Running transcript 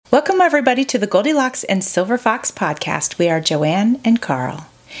Welcome, everybody, to the Goldilocks and Silver Fox podcast. We are Joanne and Carl.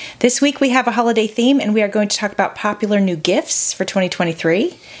 This week we have a holiday theme, and we are going to talk about popular new gifts for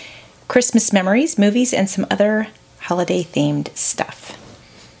 2023, Christmas memories, movies, and some other holiday-themed stuff.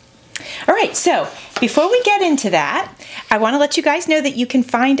 All right, so before we get into that, I want to let you guys know that you can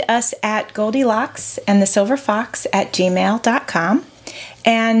find us at Goldilocks and the Silver Fox at gmail.com.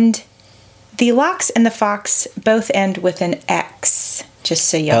 And the Locks and the Fox both end with an X, just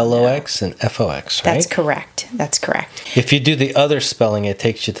so you know. LOX and FOX, right? That's correct. That's correct. If you do the other spelling, it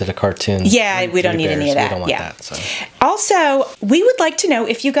takes you to the cartoon. Yeah, we don't need any of that. We don't want yeah. that. So. Also, we would like to know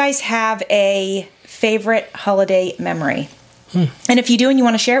if you guys have a favorite holiday memory. And if you do and you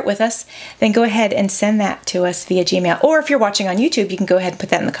want to share it with us, then go ahead and send that to us via Gmail. Or if you're watching on YouTube, you can go ahead and put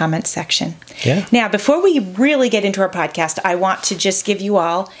that in the comments section. Yeah. Now, before we really get into our podcast, I want to just give you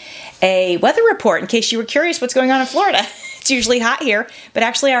all a weather report in case you were curious what's going on in Florida. It's usually hot here, but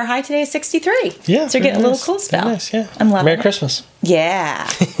actually our high today is 63. Yeah. So we're getting a little cool spell. Very nice, yeah. I'm loving it. Merry Christmas. Yeah.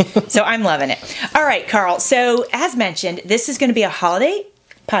 So I'm loving it. All right, Carl. So as mentioned, this is going to be a holiday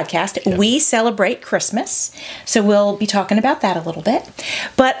podcast. Yeah. We celebrate Christmas, so we'll be talking about that a little bit.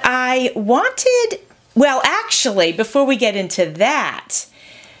 But actually, before we get into that,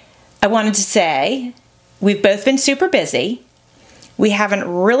 I wanted to say we've both been super busy. We haven't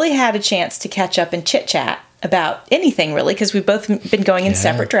really had a chance to catch up and chit-chat about anything, really, because we've both been going in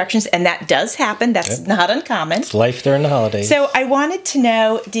separate directions, and that does happen. That's not uncommon. It's life during the holidays. So I wanted to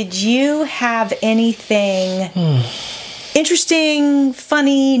know, did you have anything interesting,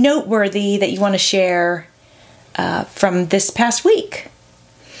 funny, noteworthy that you want to share from this past week?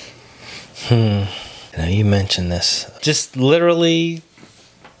 Now you mentioned this. Just literally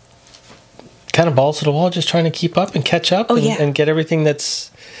kind of balls to the wall, just trying to keep up and catch up and get everything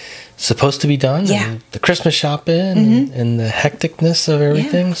that's supposed to be done. Yeah. And the Christmas shopping and the hecticness of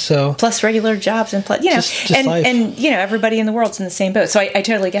everything. Yeah. So plus regular jobs and just life. And everybody in the world's in the same boat. So I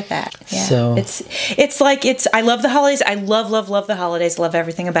totally get that. Yeah. So I love the holidays. I love the holidays. Love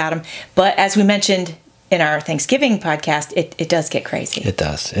everything about them. But as we mentioned in our Thanksgiving podcast, it does get crazy. It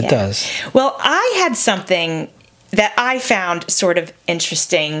does. It does. Well, I had something that I found sort of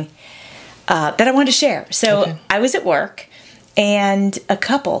interesting that I wanted to share. So I was at work, and a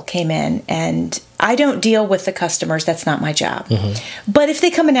couple came in, and I don't deal with the customers. That's not my job. Mm-hmm. But if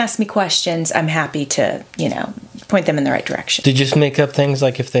they come and ask me questions, I'm happy to, point them in the right direction. Did you just make up things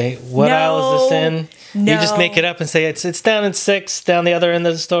like what aisle is this in? No. You just make it up and say it's down in 6, down the other end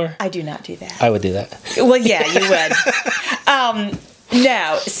of the store? I do not do that. I would do that. Well, yeah, you would.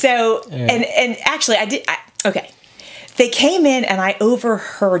 No. So, and actually I did. Okay. They came in and I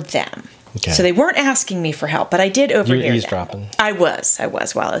overheard them. Okay. So they weren't asking me for help, but I did overhear them. Eavesdropping. I was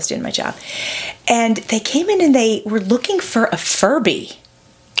while I was doing my job. And they came in and they were looking for a Furby.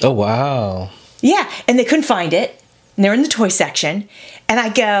 Oh, wow. Yeah, and they couldn't find it. And they're in the toy section. And I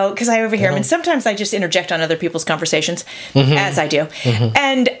go, because I overhear them, and sometimes I just interject on other people's conversations, as I do. Mm-hmm.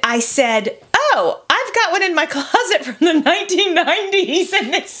 And I said, I've got one in my closet from the 1990s.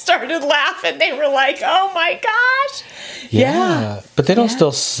 And they started laughing. They were like, oh my gosh. Yeah. But they don't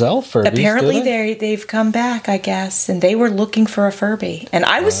still sell Furbies, apparently do they? They've come back, I guess. And they were looking for a Furby. And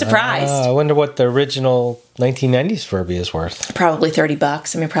I was surprised. I wonder what the original 1990s Furby is worth. Probably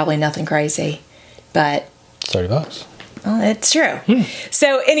 $30. I mean, probably nothing crazy. But it's $30. Well, it's true.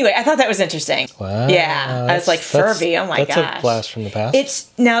 So anyway, I thought that was interesting. Wow. Yeah. I was like, Furby, oh my gosh. That's a blast from the past. It's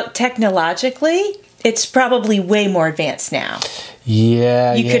now technologically, it's probably way more advanced now.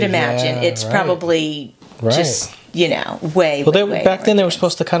 Yeah. You could imagine. It's probably just, way. Well, way back then they were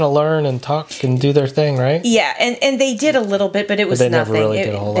supposed to kind of learn and talk and do their thing, right? Yeah, and they did a little bit, but it was nothing. Never really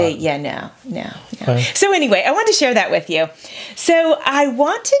did a whole lot. Yeah, no. Right. So anyway, I wanted to share that with you. So I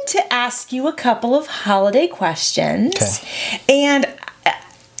wanted to ask you a couple of holiday questions. Okay. And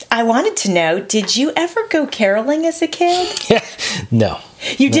I wanted to know, did you ever go caroling as a kid? No.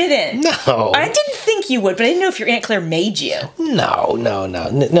 You didn't? No. I didn't think you would, but I didn't know if your Aunt Claire made you. No.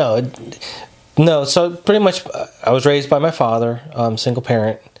 No, so pretty much I was raised by my father, single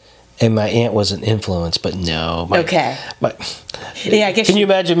parent, and my aunt was an influence, but no. I guess. Can you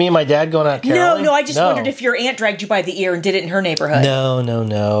imagine me and my dad going out caroling? No, I just wondered if your aunt dragged you by the ear and did it in her neighborhood. No.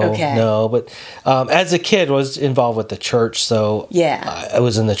 Okay. No, but as a kid, I was involved with the church, so I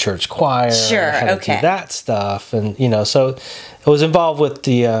was in the church choir. Sure, I had to do that stuff, and so I was involved with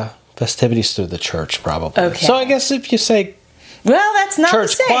the festivities through the church, probably. Okay. So I guess if you say well, that's not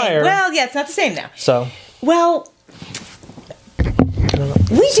church the same. Choir. Well, yeah, it's not the same now. So. Well,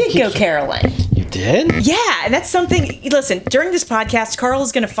 we did go caroling. You did? Yeah, and that's something. Listen, during this podcast, Carl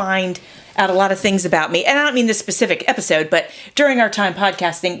is going to find out a lot of things about me. And I don't mean this specific episode, but during our time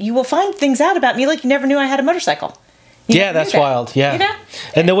podcasting, you will find things out about me like you never knew I had a motorcycle. Yeah, that's wild. Yeah. You know?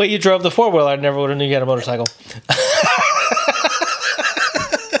 And the way you drove the 4-wheeler, I never would have knew you had a motorcycle.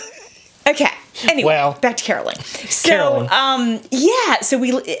 Okay. Anyway, well, back to caroling. So, so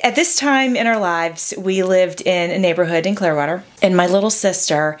we at this time in our lives, we lived in a neighborhood in Clearwater, and my little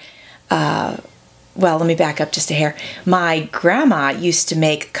sister, well, let me back up just a hair. My grandma used to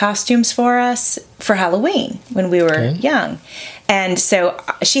make costumes for us for Halloween when we were young, and so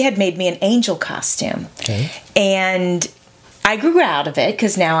she had made me an angel costume, and I grew out of it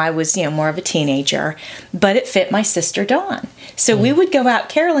because now I was, more of a teenager, but it fit my sister Dawn. So we would go out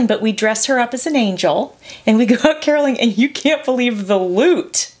caroling, but we'd dress her up as an angel, and we'd go out caroling, and you can't believe the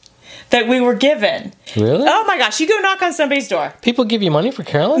loot that we were given. Really? Oh my gosh, you go knock on somebody's door. People give you money for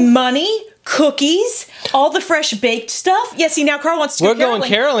caroling? Money, cookies, all the fresh baked stuff. Yeah, see, now Carl wants to go caroling. We're going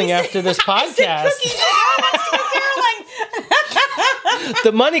caroling after this podcast. I said cookies, Carl wants to go caroling.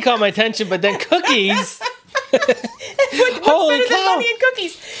 The money caught my attention, but then cookies... Holy better than money and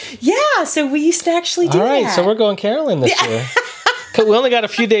cookies? Yeah, so we used to actually do that. All right, so we're going caroling this year. We only got a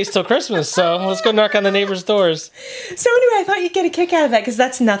few days till Christmas, so let's go knock on the neighbors' doors. So anyway, I thought you'd get a kick out of that because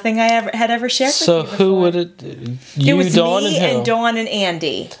that's nothing I had ever shared with you before. So who would it? You, it was Dawn, me and Dawn and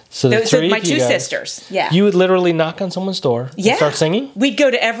Andy. So those are my two sisters. Yeah. You would literally knock on someone's door and start singing? We'd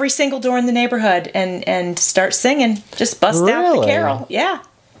go to every single door in the neighborhood and start singing. Just bust out the carol. Yeah.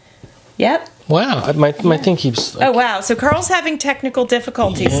 Yep. Wow, my thing keeps... Oh, wow. So Carl's having technical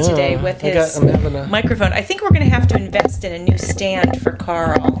difficulties today with his I'm microphone. I think we're going to have to invest in a new stand for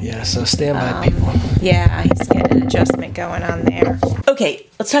Carl. Yeah, so stand by, people. Yeah, he's getting an adjustment going on there. Okay,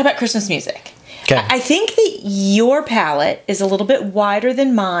 let's talk about Christmas music. Okay. I think that your palette is a little bit wider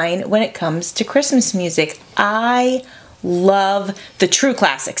than mine when it comes to Christmas music. I love the true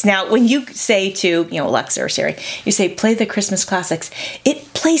classics. Now, when you say to, Alexa or Siri, you say, play the Christmas classics,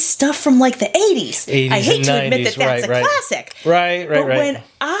 it plays stuff from like the 80s. 80s I hate to admit 90s, that that's a classic. Right. But when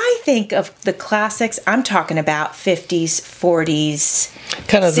I think of the classics, I'm talking about 50s, 40s,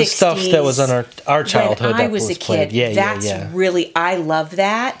 kind of 60s, the stuff that was on our childhood. When I was a kid, really, I love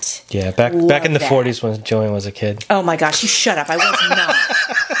that. Yeah, back in the 40s when Joanne was a kid. Oh my gosh, you shut up. I was not.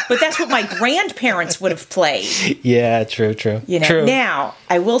 But that's what my grandparents would have played. Yeah, true. True. Now,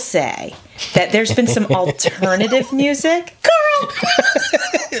 I will say that there's been some alternative music. Carl!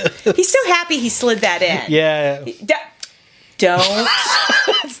 He's so happy he slid that in. Yeah. Don't.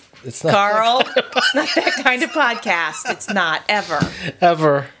 It's not Carl, it's not that kind of podcast. It's not, ever.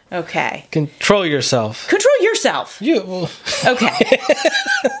 Ever. Okay. Control yourself. Control yourself. You. Okay.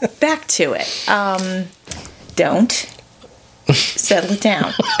 Back to it. Don't. Settle it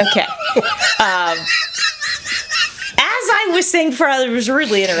down. Okay. As I was saying before, I was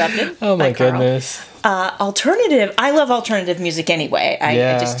rudely interrupted. Oh my goodness. Alternative. I love alternative music anyway.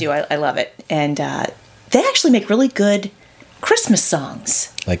 I just do. I love it. And they actually make really good Christmas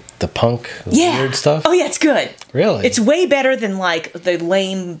songs. Like the punk weird stuff? Oh, yeah, it's good. Really? It's way better than like the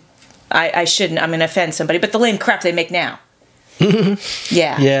lame, I'm going to offend somebody, but the lame crap they make now.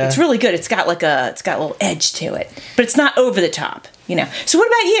 Yeah. It's really good. It's got a little edge to it, but it's not over the top, So what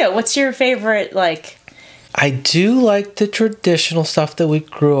about you? What's your favorite, like? I do like the traditional stuff that we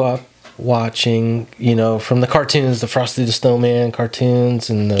grew up watching, from the cartoons, the Frosty the Snowman cartoons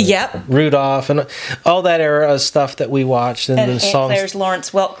and the Rudolph and all that era of stuff that we watched and the songs. Aunt Claire's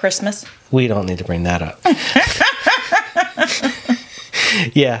Lawrence Welk Christmas. We don't need to bring that up.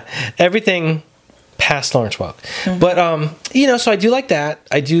 Yeah, everything past Lawrence Welk. Mm-hmm. But, so I do like that.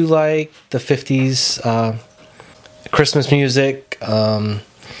 I do like the 50s Christmas music.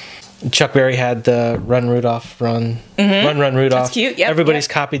 Chuck Berry had the Run Rudolph, Run Rudolph. That's cute. Yep, Everybody's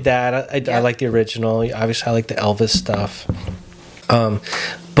copied that. I like the original. Obviously, I like the Elvis stuff.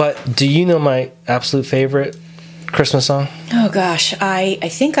 But do you know my absolute favorite Christmas song? Oh gosh, I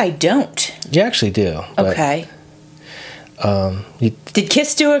think I don't. You actually do. Okay. Did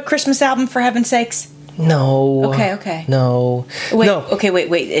Kiss do a Christmas album, for heaven's sakes? No. Okay. No. Wait, no. Okay,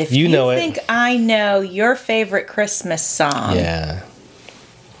 wait. If you know think I know your favorite Christmas song. Yeah.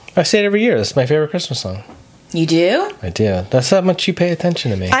 I say it every year. That's my favorite Christmas song. You do? I do. That's how much you pay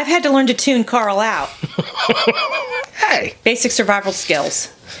attention to me. I've had to learn to tune Carl out. Hey. Basic survival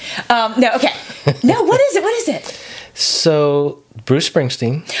skills. No, okay. No, what is it? So, Bruce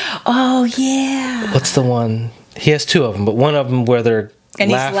Springsteen. Oh, yeah. What's the one? He has two of them, but one of them where they're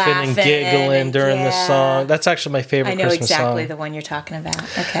laughing and giggling during the song. That's actually my favorite Christmas song. I know exactly the one you're talking about.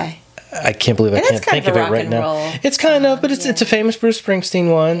 Okay. I can't believe I And can't think of it right now. It's kind of, but it's a famous Bruce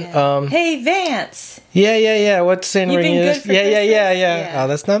Springsteen one. Yeah. Hey, Vance. Yeah. What's saying? You've been good for Christmas? Yeah. Oh,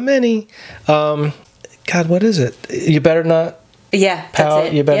 that's not many. God, what is it? You better not. Yeah, Pout, that's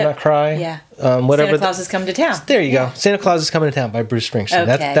it. You better not cry. Yeah. Whatever. Santa Claus is coming to town. There you go. Santa Claus is coming to town by Bruce Springsteen.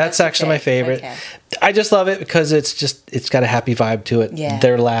 Okay, that's actually my favorite. Okay. I just love it because it's got a happy vibe to it. Yeah.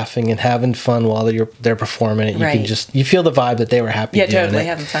 They're laughing and having fun while they're performing it. You Right. can you feel the vibe that they were happy doing totally it.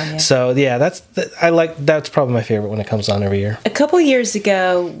 having fun. Yeah. So yeah, that's probably my favorite when it comes on every year. A couple years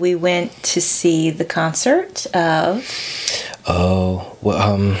ago, we went to see the concert of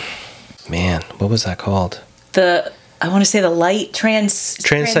Man, what was that called? I want to say the Light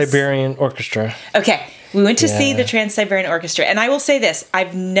Trans-Siberian Orchestra. Okay, we went to see Yeah. the Trans-Siberian Orchestra, and I will say this: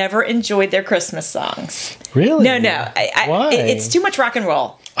 I've never enjoyed their Christmas songs. Really? No. Why? It's too much rock and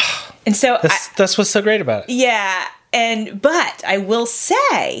roll, and so That's what's so great about it. yeah. But I will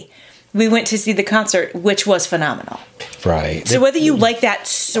say, we went to see the concert, which was phenomenal. Right. So whether you like that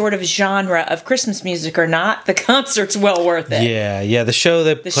sort of genre of Christmas music or not, the concert's well worth it. Yeah. The show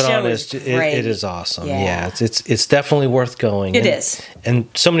they put show on is it great. is awesome. Yeah. It's definitely worth going. It is. And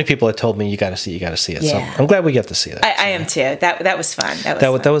so many people have told me you got to see it. So Yeah. I'm glad we get to see that. I am too. That was fun.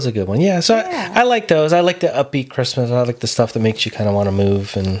 That was a good one. Yeah. So Yeah. I like those. I like the upbeat Christmas. I like the stuff that makes you kind of want to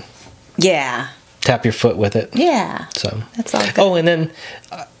move and Yeah. tap your foot with it. Yeah. So That's all good. Oh, and then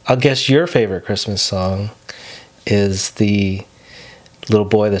I'll guess your favorite Christmas song is the little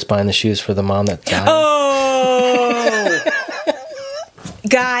boy that's buying the shoes for the mom that died. Oh!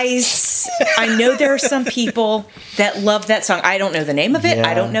 Guys, I know there are some people that love that song. I don't know the name of it. Yeah.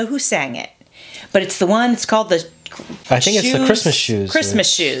 I don't know who sang it. But it's the one, it's called the I think it's the Christmas shoes.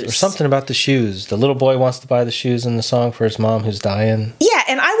 Christmas or, shoes. Or something about the shoes. The little boy wants to buy the shoes in the song for his mom who's dying. Yeah,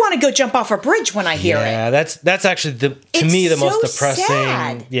 and I want to go jump off a bridge when I hear it. Yeah, that's actually to me the It's most so depressing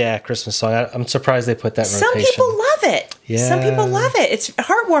sad. Christmas song. I'm surprised they put that in Some rotation. people love it. Yeah. Some people love it. It's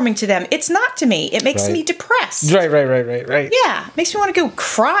heartwarming to them. It's not to me. It makes Right. me depressed. Right. Yeah, it makes me want to go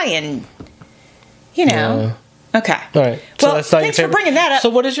cry and, Yeah. Okay. All right. So Well, that's not thanks your for favorite. bringing that up. So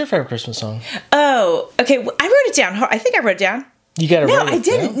what is your favorite Christmas song? Oh, okay. I wrote it down. I think I wrote it down. You got to No, write it. I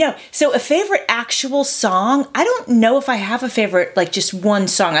didn't. Yeah? No. So a favorite actual song, I don't know if I have a favorite, like just one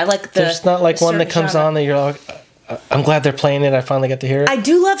song. I like the. There's not like a one that certain comes genre. on that you're like, I'm glad they're playing it. I finally got to hear it. I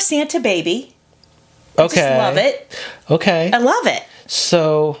do love Santa Baby. Okay. Just love it. Okay. I love it.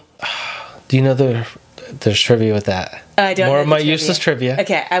 So, do you know there's trivia with that? I don't More know of the my trivia. useless trivia.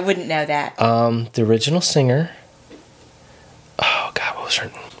 Okay, I wouldn't know that. The original singer. Oh God, what was her?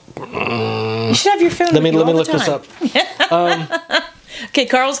 You should have your phone. Let me with you all the look this time. up. Okay,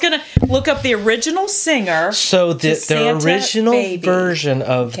 Carl's gonna look up the original singer. So the Santa original Baby. version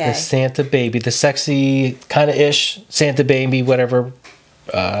of Okay. the Santa Baby, the sexy kind of ish Santa Baby, whatever.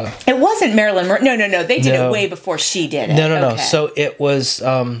 It wasn't Marilyn Monroe. No. They did No. it way before she did it. No. Okay. So it was.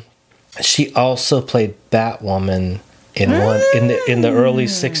 She also played Batwoman in the early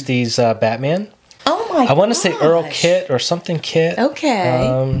 '60s Batman. oh my! I want to say Earl gosh. Kitt or something Kitt.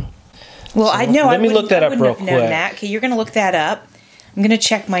 Okay. Well, I know. let me look that up real have known quick. that. Okay, you're going to look that up. I'm going to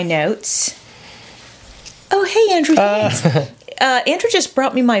check my notes. Oh, hey, Andrew. Thanks. Andrew just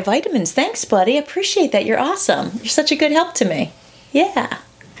brought me my vitamins. Thanks, buddy. I appreciate that. You're awesome. You're such a good help to me. Yeah.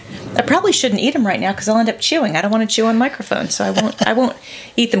 I probably shouldn't eat them right now because I'll end up chewing. I don't want to chew on microphone, so I won't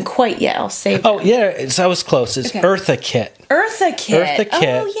eat them quite yet. I'll save them. Oh yeah, I was close. It's Okay. Eartha Kitt. Eartha Kitt. Eartha Kitt.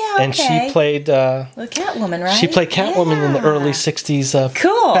 Oh, yeah, okay. And she played. The Catwoman, right? She played Catwoman in the Yeah. early '60s.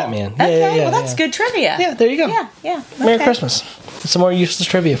 Cool. Batman. Okay, well, that's good trivia. Yeah, there you go. Yeah. Merry okay. Christmas. Some more useless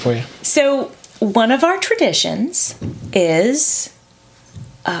trivia for you. So, one of our traditions is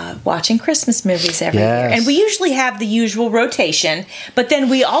watching Christmas movies every year. Yes. And we usually have the usual rotation, but then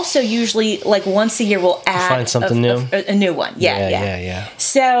we also usually, like once a year, we'll add Find something new. a new one. Yeah.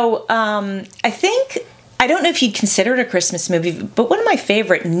 So, I think, I don't know if you'd consider it a Christmas movie, but one of my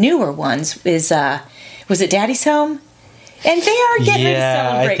favorite newer ones is, was it Daddy's Home? And they are getting ready to Yeah,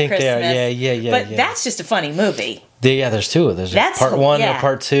 I celebrate think they Christmas. are. Yeah. But that's just a funny movie. Yeah, there's two. There's That's- part one yeah. and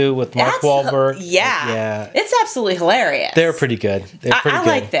part two with Mark That's Wahlberg. Yeah. It's absolutely hilarious. They're pretty good. They're pretty I good.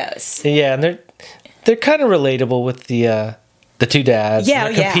 like those. Yeah, and they're kind of relatable with the two dads. Yeah,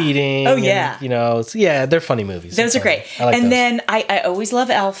 and they're competing. Oh, and, yeah. they're funny movies. Those are They're great. funny. I like And those. then I always love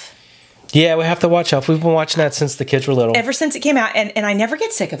Elf. Yeah, we have to watch Elf. We've been watching that since the kids were little. Ever since it came out, and I never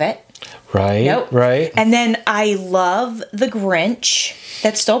get sick of it. Right. Nope. Right. And then I love The Grinch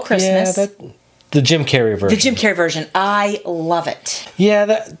That Stole Christmas. The Jim Carrey version. The Jim Carrey version. I love it.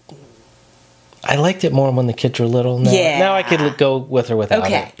 Yeah, I liked it more when the kids were little. Now I could go with or without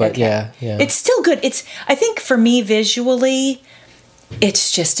it. But okay. yeah. It's still good. I think for me visually,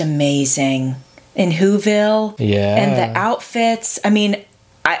 it's just amazing. In Whoville. Yeah. And the outfits. I mean,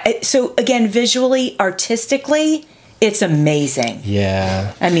 so again, visually, artistically, it's amazing.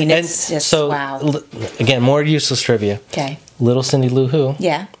 Yeah. I mean, it's just, so, wow. Again, more useless trivia. Okay. Little Cindy Lou Who.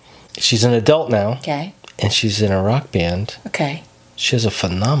 Yeah. She's an adult now. Okay. And she's in a rock band. Okay. She has a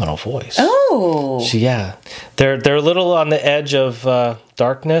phenomenal voice. Oh. They're a little on the edge of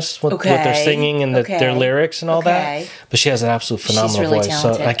darkness with their singing and their lyrics and all that. But she has an absolute phenomenal really voice.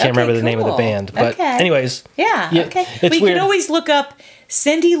 talented. So I can't remember the name of the band. But anyways. Yeah. Okay. It's you weird. can always look up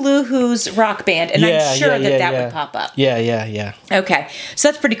Cindy Lou Who's rock band, and I'm sure that would pop up. Yeah. Okay. So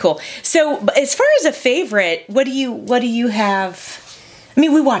that's pretty cool. So as far as a favorite, what do you have? I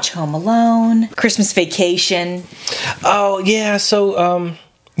mean, we watch Home Alone, Christmas Vacation. Oh, yeah. So,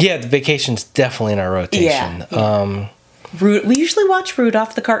 the Vacation's definitely in our rotation. Yeah. We usually watch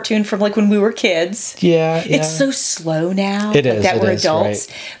Rudolph the cartoon from like when we were kids. Yeah. It's so slow now that we're adults.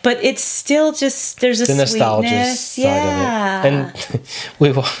 Right. But it's still just, there's a the nostalgia sweetness. side of it. And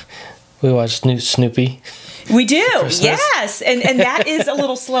we watch Snoopy. We do, yes. And that is a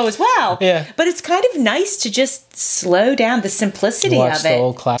little slow as well. Yeah. But it's kind of nice to just slow down the simplicity Watch of the it.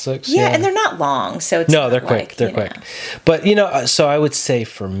 old classics. Yeah, and they're not long, so it's they're quick. They're quick. But so I would say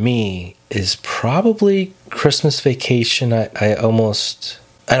for me is probably Christmas Vacation. I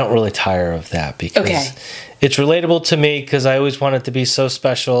don't really tire of that because it's relatable to me because I always want it to be so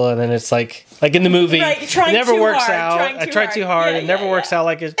special, and then it's like in the movie, it never works out. I tried too hard. It never works out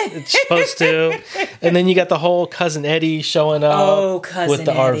like it's supposed to. And then you got the whole Cousin Eddie showing up with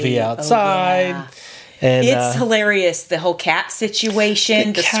the RV outside. Oh, yeah. And, it's hilarious, the whole cat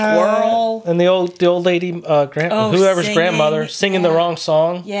situation, the squirrel. And the old lady, whoever's grandmother, singing the wrong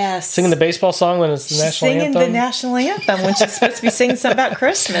song. Yes. Singing the baseball song when it's the national anthem. Singing the national anthem when she's supposed to be singing something about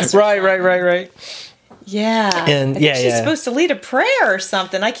Christmas. Right. Yeah. And I think she's supposed to lead a prayer or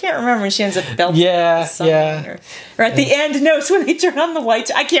something. I can't remember when she ends up belting the song. Or at the end, no, it's when they turn on the white.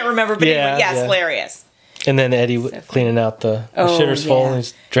 I can't remember, but anyway, it's hilarious. And then Eddie cleaning out the shitter's full and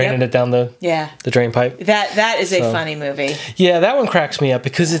he's draining it down the drain pipe. That is a funny movie. Yeah, that one cracks me up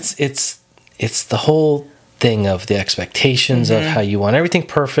because it's the whole thing of the expectations of how you want everything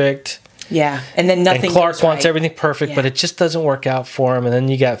perfect. Yeah, and then nothing. And Clark wants everything perfect, but it just doesn't work out for him. And then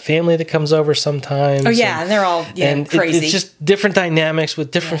you got family that comes over sometimes. Oh yeah, and they're all crazy. It's just different dynamics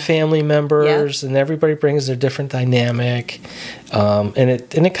with different family members, and everybody brings their different dynamic. And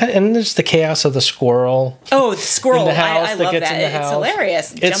there's the chaos of the squirrel. Oh, the squirrel! In the house I love that. It's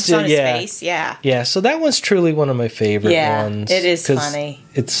hilarious. It jumps on his face. Yeah. So that one's truly one of my favorite ones. It is funny.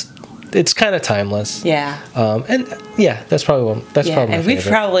 It's kind of timeless. Yeah. That's probably one. That's probably my and we've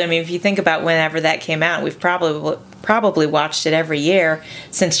favorite. probably, I mean, if you think about whenever that came out, we've probably watched it every year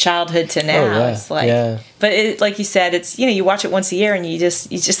since childhood to now. Oh, yeah. It's like, but it, like you said, it's you watch it once a year and you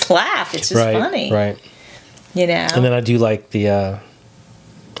just laugh. It's just funny, right? And then I do like the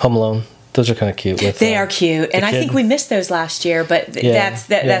Home Alone. Those are kind of cute. They are cute, and I think we missed those last year. But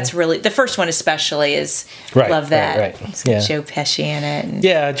that's really the first one, especially is love that. Right. Yeah. Joe Pesci in it. And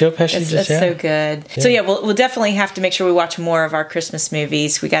Joe Pesci. That's so good. Yeah. So we'll definitely have to make sure we watch more of our Christmas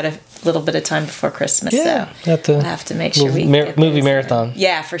movies. We got a little bit of time before Christmas, so we'll have to make sure we movie marathon.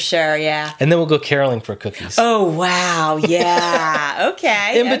 Yeah, for sure. Yeah. And then we'll go caroling for cookies. Oh wow! Yeah.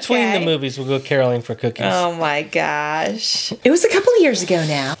 Okay. In between the movies, we'll go caroling for cookies. Oh my gosh! It was a couple of years ago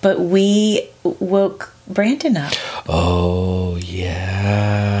now, but we woke Brandon up. Oh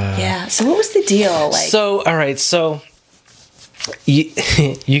yeah. Yeah. So what was the deal? So all right. So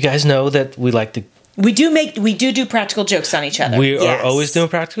you guys know that we like to. We do practical jokes on each other. We are always doing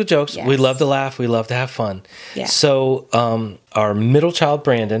practical jokes. Yes. We love to laugh. We love to have fun. Yeah. So our middle child,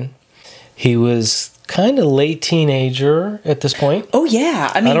 Brandon, he was kind of late teenager at this point. Oh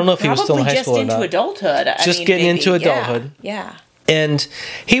yeah. I mean, I don't know if he was still in high school or not. Just into adulthood. Just getting into adulthood. Yeah. And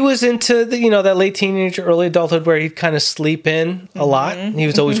he was into that late teenager, early adulthood where he'd kind of sleep in a lot. He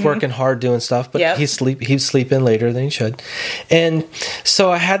was always working hard doing stuff, but he'd sleep in later than he should. And so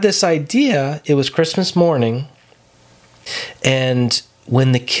I had this idea. It was Christmas morning, and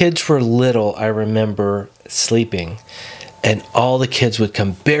when the kids were little, I remember sleeping. And all the kids would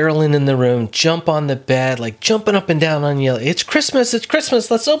come barreling in the room, jump on the bed, like jumping up and down on you. It's Christmas,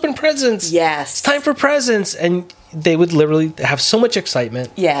 let's open presents. Yes. It's time for presents. And they would literally have so much excitement.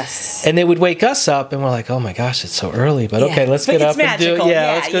 Yes. And they would wake us up and we're like, oh my gosh, it's so early. But okay, let's get up and do it.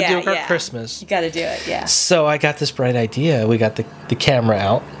 Let's go do our Christmas. You got to do it, yeah. So I got this bright idea. We got the camera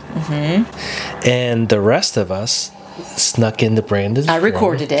out. Mm-hmm. And the rest of us snuck into Brandon's room. I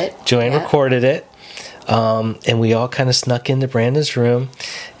recorded it. Joanne recorded it. And we all kind of snuck into Brandon's room,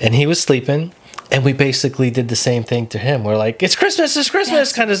 and he was sleeping, And we basically did the same thing to him. We're like, it's Christmas,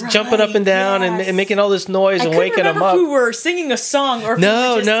 kind of jumping up and down and making all this noise and waking him up. If we were singing a song or if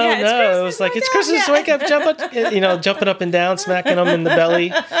no. It was like, it's Christmas, wake up, jump up, jumping up and down, smacking him in the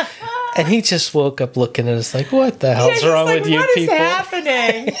belly. And he just woke up looking at us like, what the hell's wrong with you people? What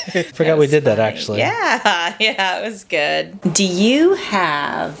is happening? Forgot we did that, actually. Yeah, it was good. Do you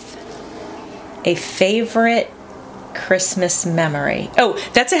have a favorite Christmas memory? Oh,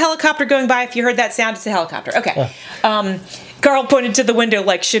 that's a helicopter going by. If you heard that sound, it's a helicopter. Okay. Carl pointed to the window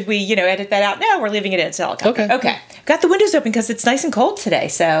like, should we, edit that out? No, we're leaving it in. It's a helicopter. Okay. Got the windows open because it's nice and cold today.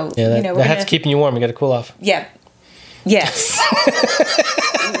 So, that's keeping you warm. You got to cool off. Yeah. Yes.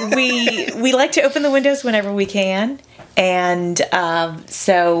 we like to open the windows whenever we can. And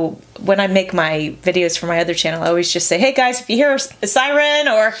so when I make my videos for my other channel, I always just say, hey guys, if you hear a siren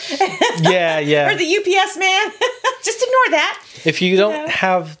or or the UPS man, just ignore that. If you don't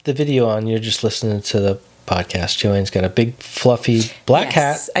have the video on, you're just listening to the podcast. Joanne's got a big fluffy black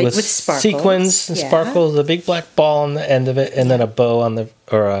hat with sparkles. Sequins and sparkles, a big black ball on the end of it, and then a bow on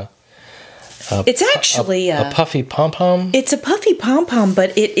it's actually a puffy pom-pom. It's a puffy pom-pom,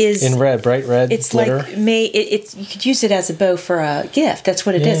 but it is in red, bright red. It's glitter. Like you could use it as a bow for a gift. That's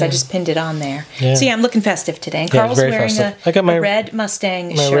what it is. I just pinned it on there. Yeah. So I'm looking festive today. And Carl's wearing a red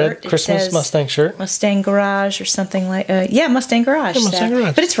Mustang shirt. Red Christmas Mustang shirt. Mustang Garage or something like. Mustang Garage. Yeah, Mustang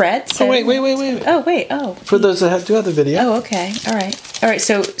Garage. But it's red. So. Oh wait. Oh wait. Oh. For those that do have the video. Oh, okay. All right.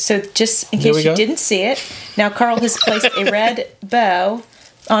 So just in case you didn't see it, now Carl has placed a red bow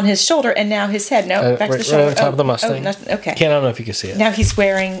on his shoulder and now his head. No, back to the shoulder. Right on top of the Mustang. Okay. I don't know if you can see it. Now he's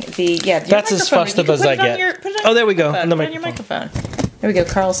wearing the That's as festive as I get. There we go. On your microphone. There we go,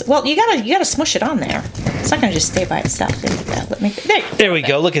 Carl's. Well, you gotta smush it on there. It's not gonna just stay by itself. There we go. There we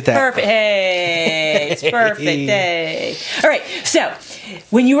go. Look at that. Perfect. Hey, it's perfect. Hey. All right. So,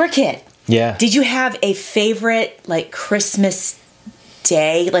 when you were a kid, did you have a favorite Christmas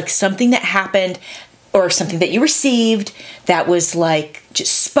day, something that happened? Or something that you received that was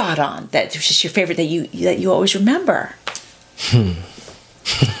just spot on, that was just your favorite that you always remember.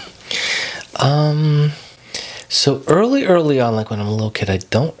 So early on, when I'm a little kid, I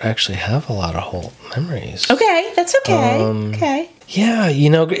don't actually have a lot of whole memories. Okay, that's okay. Okay. Yeah,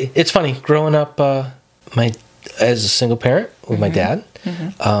 it's funny growing up. As a single parent with my dad.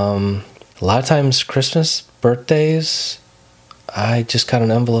 A lot of times, Christmas, birthdays, I just got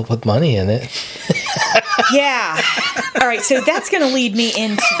an envelope with money in it. Yeah. All right. So that's going to lead me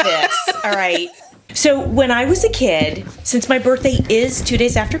into this. All right. So when I was a kid, since my birthday is 2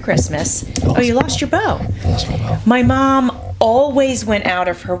 days after Christmas. Oh, you lost your bow. I lost my bow. My mom always went out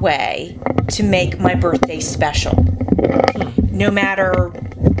of her way to make my birthday special. No matter,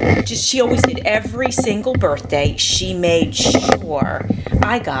 she always did every single birthday. She made sure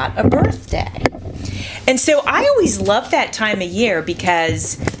I got a birthday. And so I always loved that time of year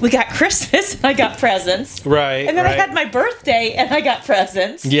because we got Christmas and I got presents. Right. And then I had my birthday and I got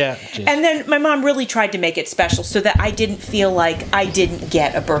presents. Yeah. And then my mom really tried to make it special so that I didn't feel like I didn't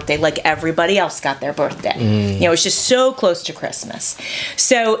get a birthday like everybody else got their birthday. It was just so close to Christmas.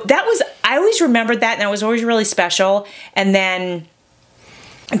 So I always remembered that, and that was always really special. And then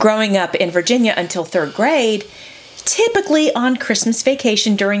growing up in Virginia until 3rd grade, typically on Christmas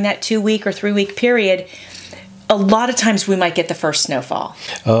vacation during that 2-week or 3-week period, a lot of times we might get the first snowfall.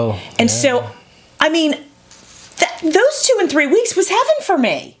 Oh. And so, I mean, those 2 and 3 weeks was heaven for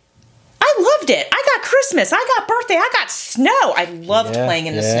me. I loved it. I got Christmas. I got birthday. I got snow. I loved playing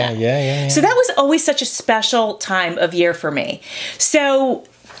in the snow. Yeah. So that was always such a special time of year for me. So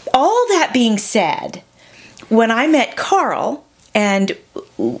all that being said, when I met Carl and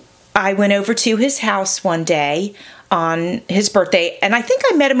I went over to his house one day on his birthday, and I think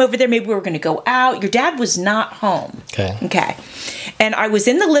I met him over there. Maybe we were going to go out. Your dad was not home. Okay. And I was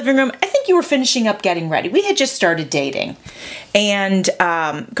in the living room. I think you were finishing up getting ready. We had just started dating. And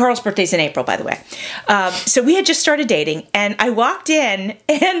Carl's birthday's in April, by the way. So we had just started dating, and I walked in,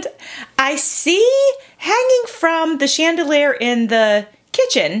 and I see hanging from the chandelier in the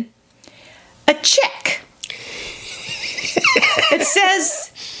kitchen a check. It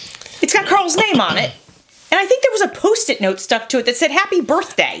says, it's got Carl's name on it. And I think there was a Post-it note stuck to it that said, Happy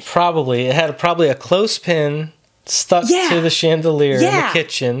Birthday. Probably. It had a clothespin stuck to the chandelier in the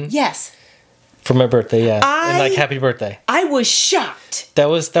kitchen. Yes. For my birthday, and Happy Birthday. I was shocked. That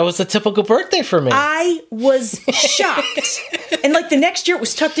was a typical birthday for me. I was shocked. And the next year it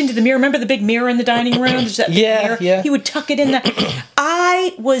was tucked into the mirror. Remember the big mirror in the dining room? There's that mirror? Yeah. He would tuck it in the...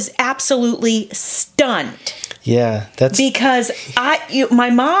 I was absolutely stunned. Yeah, that's because my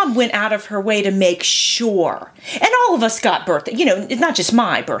mom went out of her way to make sure, and all of us got birthday. It's not just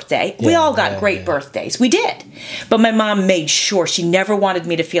my birthday. We all got great birthdays. We did, but my mom made sure she never wanted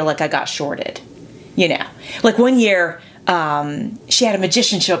me to feel like I got shorted. Like one year, she had a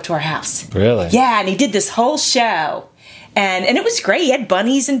magician show up to our house. Really? Yeah, and he did this whole show. And it was great. He had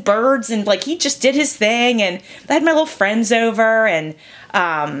bunnies and birds, and like he just did his thing. And I had my little friends over, and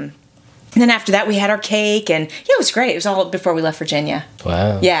then after that we had our cake, and it was great. It was all before we left Virginia.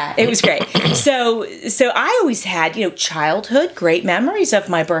 Wow. Yeah, it was great. So I always had childhood great memories of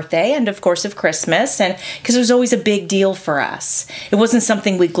my birthday, and of course of Christmas, and because it was always a big deal for us. It wasn't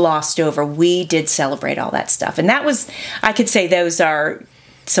something we glossed over. We did celebrate all that stuff, and I could say those are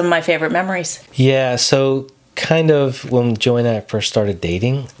some of my favorite memories. Yeah. So. Kind of when Joey and I first started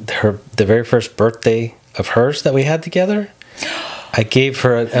dating, the very first birthday of hers that we had together, I gave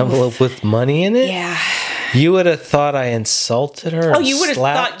her an envelope with money in it. Yeah. You would have thought I insulted her. Oh, you would have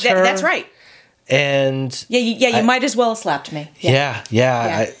thought that's right. And you might as well have slapped me. Yeah.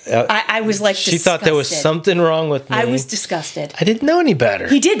 I was like, she thought there was something wrong with me. I was disgusted. I didn't know any better.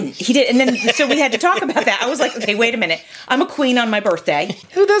 He did, and then so we had to talk about that. I was like, okay, wait a minute. I'm a queen on my birthday.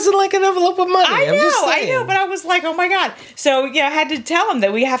 Who doesn't like an envelope of money? I know, but I was like, oh my god. So I had to tell him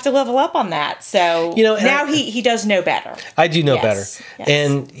that we have to level up on that. So now he does know better. I do know better, yes.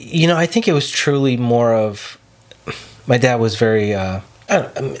 And I think it was truly more of my dad was very.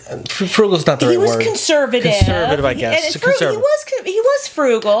 Frugal's not the right word. He was conservative. Conservative, I guess. Conservative. He was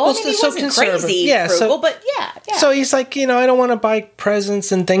frugal. Well, he wasn't crazy frugal, but yeah. So he's like, I don't want to buy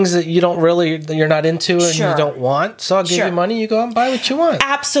presents and things that you're not into and you don't want. So I'll give you money. You go out and buy what you want.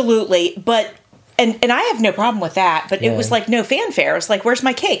 Absolutely, but. And I have no problem with that, but it was like no fanfare. It was like, where's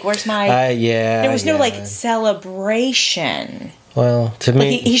my cake? Where's my... There was no celebration. Well, to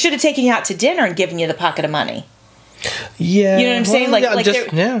me... He should have taken you out to dinner and given you the pocket of money. Yeah. You know what I'm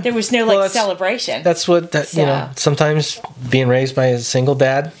saying? There was no celebration. That's what, sometimes being raised by a single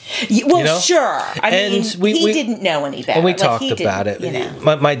dad. Sure. I mean, he didn't know any better. And we talked about it.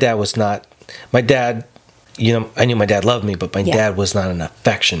 My dad was not... My dad... I knew my dad loved me, but my dad was not an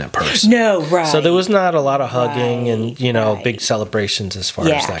affectionate person. No, right. So there was not a lot of hugging and, big celebrations as far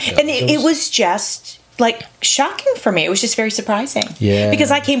as that goes. And it was just, like, shocking for me. It was just very surprising. Yeah. Because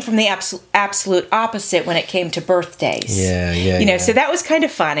I came from the absolute opposite when it came to birthdays. Yeah. So that was kind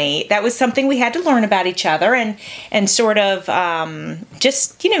of funny. That was something we had to learn about each other and sort of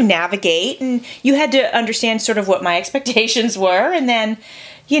just, navigate. And you had to understand sort of what my expectations were, and then...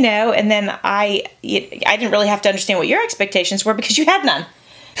 and then I didn't really have to understand what your expectations were because you had none.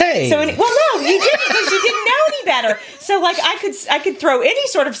 Hey. No, you didn't because you didn't know any better. So like I could throw any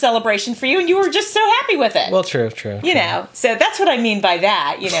sort of celebration for you, and you were just so happy with it. Well, true. So that's what I mean by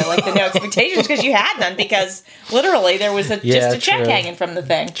that. Like the no expectations because you had none because literally there was just a check hanging from the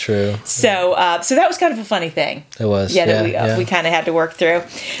thing. True. So that was kind of a funny thing. It was. That we kind of had to work through.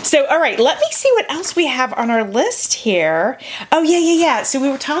 So all right, let me see what else we have on our list here. Oh yeah. So we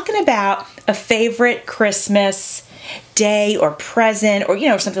were talking about a favorite Christmas day or present or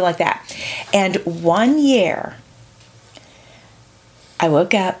something like that. And one year I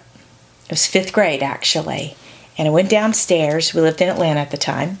woke up, it was 5th grade actually, and I went downstairs. We lived in Atlanta at the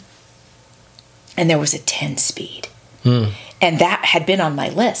time, and there was a 10-speed. And that had been on my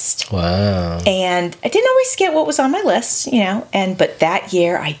list. Wow. And I didn't always get what was on my list, but that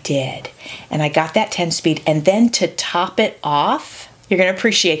year I did. And I got that 10-speed, and then to top it off, you're going to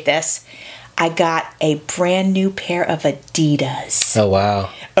appreciate this, I got a brand new pair of Adidas. Oh, wow.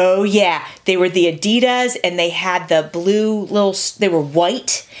 Oh, yeah. They were the Adidas, and they had the blue little... They were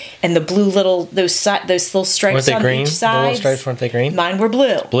white, and the blue little... Those little stripes on green? each side. The little stripes, weren't they green? Mine were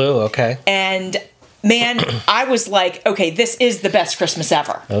blue. Blue, okay. And, man, I was like, okay, this is the best Christmas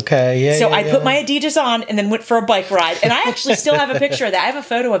ever. Okay, yeah. So I put my Adidas on and then went for a bike ride. And I actually still have a picture of that. I have a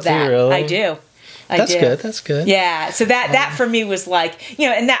photo of that. Do you really? I do. That's good. Yeah, so that for me was like,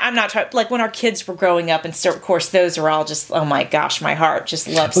 and that I'm not like when our kids were growing up, and so of course those are all just, oh my gosh, my heart just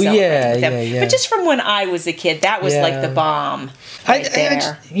loves celebrating with them. Yeah. But just from when I was a kid, that was like the bomb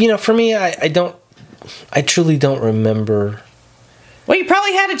there. For me, I truly don't remember. Well, you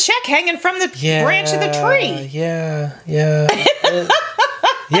probably had a check hanging from the branch of the tree. Yeah.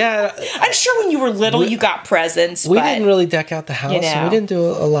 I'm sure when you were little, you got presents. We didn't really deck out the house. We didn't do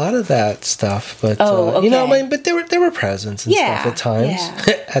a lot of that stuff. But okay. But there were presents and stuff at times.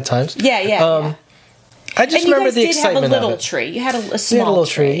 Yeah. At times. Yeah. I just remember the excitement of it. You had a little tree. You had a small little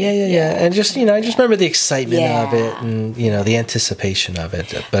tree. Yeah. And just I just remember the excitement of it and the anticipation of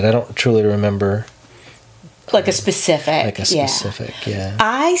it. But I don't truly remember Like a specific. Like a specific, yeah.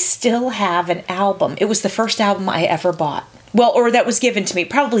 I still have an album. It was the first album I ever bought. Well, or that was given to me.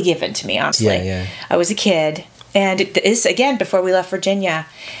 Probably given to me, honestly. Yeah. I was a kid. And it is, again, before we left Virginia.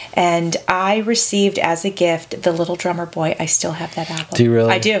 And I received as a gift The Little Drummer Boy. I still have that album. Do you really?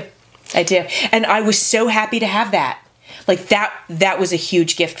 I do. And I was so happy to have that. Like, that was a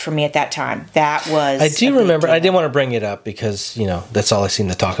huge gift for me at that time. That was I do remember, I didn't want to bring it up because, that's all I seem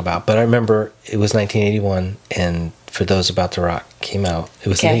to talk about. But I remember it was 1981, and For Those About to Rock came out. It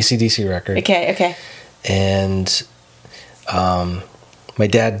was an AC/DC record. Okay. And my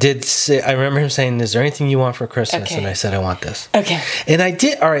dad did say, I remember him saying, "Is there anything you want for Christmas?" Okay. And I said, "I want this." Okay. And I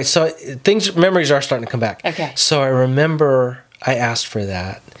did. All right, so memories are starting to come back. Okay. So I remember I asked for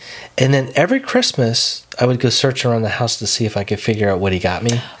that. And then every Christmas, I would go search around the house to see if I could figure out what he got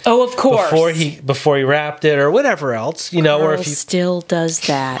me. Oh, of course. Before he wrapped it or whatever else, or if he still does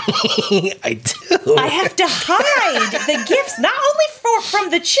that. I do. I have to hide the gifts, not only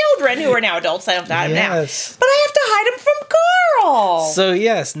from the children who are now adults. I don't have to hide them now, but I have to hide them from Carl. So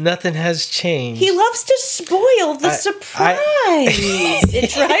yes, nothing has changed. He loves to spoil the surprise.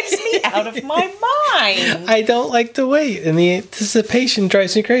 It drives me out of my mind. I don't like to wait, and the anticipation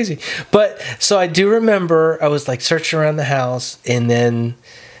drives me crazy. But so I do remember I was like searching around the house, and then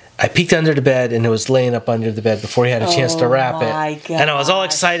I peeked under the bed, and it was laying up under the bed before he had a chance to wrap it. God. And I was all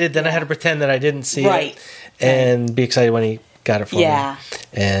excited. Then I had to pretend that I didn't see it, and be excited when he got it for me.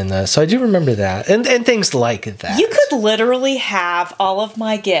 And so I do remember that, and things like that. You could literally have all of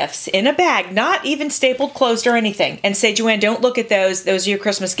my gifts in a bag, not even stapled closed or anything, and say, "Joanne, don't look at those. Those are your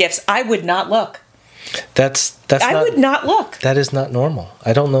Christmas gifts." I would not look. I would not look. That is not normal.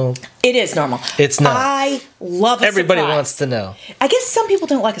 I don't know. It is normal. It's not. I love a Everybody surprise. wants to know. I guess some people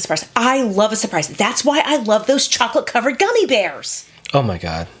don't like a surprise. I love a surprise. That's why I love those chocolate-covered gummy bears. Oh my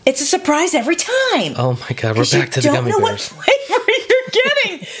God. It's a surprise every time. Oh my God. We're back to the gummy bears. You don't know what flavor you're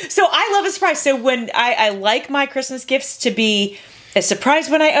getting. So I love a surprise. So when I like my Christmas gifts to be a surprise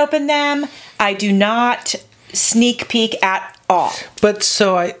when I open them, I do not sneak peek at all. But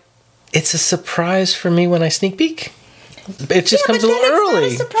it's a surprise for me when I sneak peek. It just comes a little early.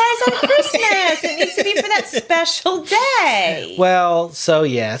 It's not a surprise on Christmas. It needs to be for that special day. Well, so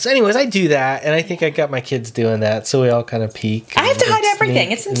yeah. So anyways, I do that, and I think I got my kids doing that, so we all kind of peek. I have to hide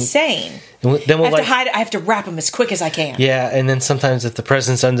everything. It's insane. Then we'll I have to wrap them as quick as I can. Yeah, and then sometimes if the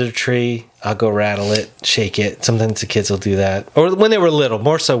present's under the tree, I'll go rattle it, shake it. Sometimes the kids will do that, or when they were little.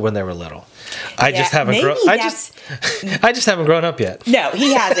 More so when they were little. I just haven't grown. I just haven't grown up yet. No,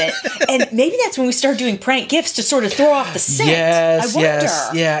 he hasn't. And maybe that's when we start doing prank gifts to sort of throw off the scent. Yes, I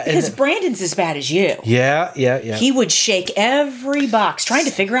wonder. Yeah. Because Brandon's as bad as you. Yeah. He would shake every box trying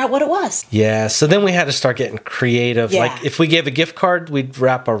to figure out what it was. Yeah. So then we had to start getting creative. Yeah. Like if we gave a gift card, we'd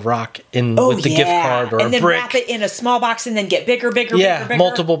wrap a rock in with the gift card or and a then brick. Wrap it in a small box and then get bigger. Yeah,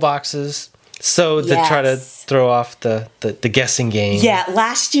 multiple boxes. So to try to throw off the guessing game. Yeah,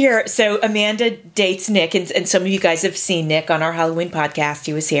 last year, so Amanda dates Nick, and some of you guys have seen Nick on our Halloween podcast.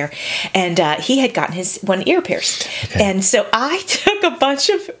 He was here, and he had gotten his one ear pierced. Okay. And so I took a bunch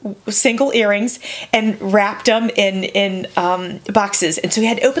of single earrings and wrapped them in boxes. And so he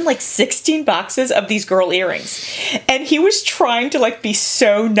had opened like 16 boxes of these girl earrings. And he was trying to be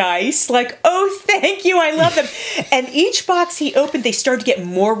so nice, like, "Oh, thank you, I love them." And each box he opened, they started to get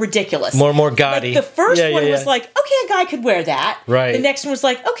more ridiculous. More gaudy. Like the first one was like, okay, a guy could wear that. Right. The next one was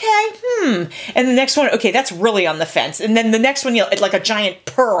like, okay, And the next one, okay, that's really on the fence. And then the next one, like a giant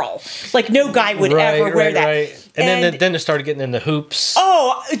pearl. Like no guy would ever wear that. Right. And then they started getting into hoops.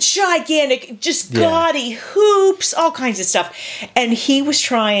 Oh, gigantic, just gaudy hoops, all kinds of stuff. And he was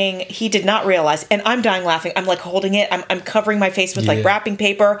trying, he did not realize, and I'm dying laughing. I'm like holding it. I'm covering my face with like wrapping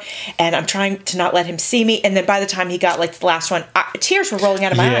paper, and I'm trying to not let him see me. And then by the time he got like the last one, tears were rolling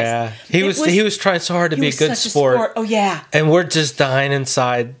out of my eyes. Yeah. He was trying so hard to be a good sport. Oh, yeah. And we're just dying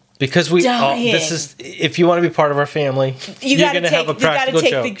inside. Because this is, if you want to be part of our family, you're going to have a practical joke.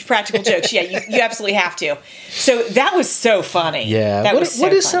 You got to take the practical jokes. Yeah, you absolutely have to. So that was so funny. Yeah.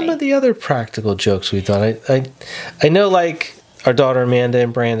 What is some of the other practical jokes we've done? I know, like our daughter Amanda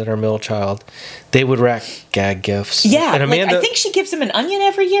and Brandon, our middle child, they would wrap gag gifts. Yeah, and Amanda, I think she gives them an onion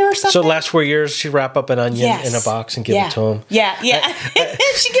every year or something. So the last 4 years, she'd wrap up an onion in a box and give it to them. Yeah.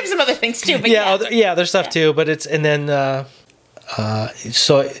 She gives them other things too. But other stuff too. But it's and then.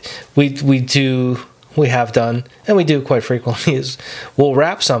 So we have done, and we do quite frequently, is we'll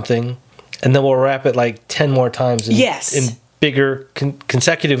wrap something, and then we'll wrap it like 10 more times in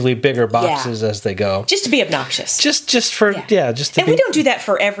consecutively bigger boxes as they go. Just to be obnoxious. Just for just to and we don't do that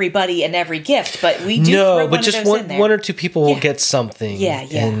for everybody and every gift, but we do. No, but just one or two people will get something. Yeah.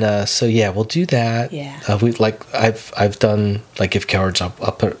 And so we'll do that. Yeah. We I've done like gift cards.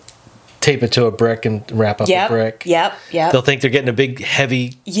 I'll tape it to a brick and wrap up a brick. Yep. They'll think they're getting a big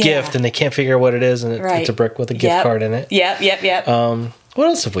heavy gift and they can't figure out what it is, and it's a brick with a gift card in it. Yep. What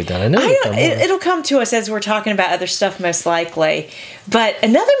else have we done? I know it'll come to us as we're talking about other stuff, most likely. But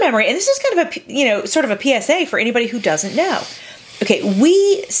another memory, and this is kind of a sort of a PSA for anybody who doesn't know. Okay,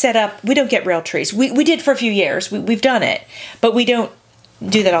 we don't get real trees. We did for a few years. We've done it, but we don't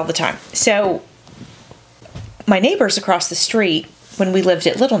do that all the time. So my neighbors across the street, when we lived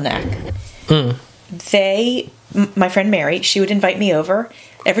at Little Neck, my friend Mary, she would invite me over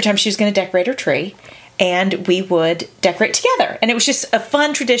every time she was going to decorate her tree, and we would decorate together. And it was just a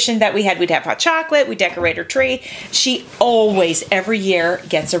fun tradition that we had. We'd have hot chocolate, we'd decorate her tree. She always, every year,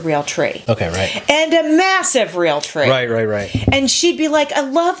 gets a real tree. Okay, right. And a massive real tree. Right. And she'd be like, I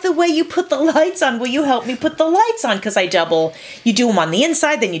love the way you put the lights on. Will you help me put the lights on? Because you do them on the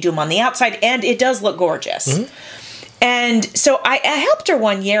inside, then you do them on the outside, and it does look gorgeous. Mm-hmm. And so I helped her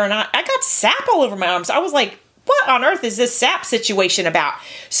one year, and I got sap all over my arms. I was like, what on earth is this sap situation about?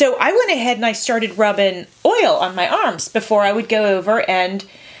 So I went ahead and I started rubbing oil on my arms before I would go over, and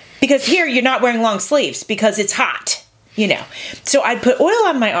because here you're not wearing long sleeves because it's hot, So I'd put oil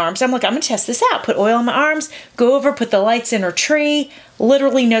on my arms. I'm like, I'm going to test this out. Put oil on my arms, go over, put the lights in her tree.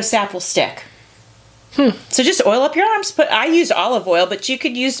 Literally no sap will stick. So just oil up your arms. I use olive oil, but you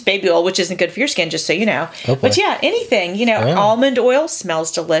could use baby oil, which isn't good for your skin, just so you know. Oh, but anything, almond oil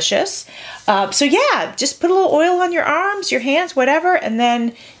smells delicious. Just put a little oil on your arms, your hands, whatever, and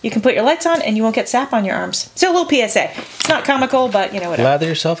then you can put your lights on and you won't get sap on your arms. So a little PSA. It's not comical, but whatever. Lather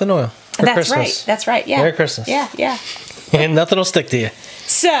yourself in oil for Christmas. That's right. Yeah. Merry Christmas. Yeah. And nothing will stick to you.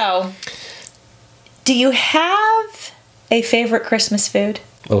 So, do you have a favorite Christmas food?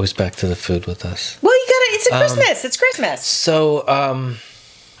 Always back to the food with us. Well, it's Christmas. It's Christmas. So,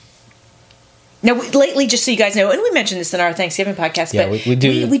 now, lately, just so you guys know, and we mentioned this in our Thanksgiving podcast, but we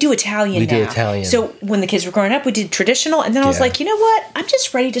do Italian now. We do Italian. So when the kids were growing up, we did traditional, and then I was like, you know what? I'm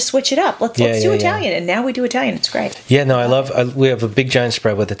just ready to switch it up. Let's do Italian, and now we do Italian. It's great. Yeah, no, we have a big giant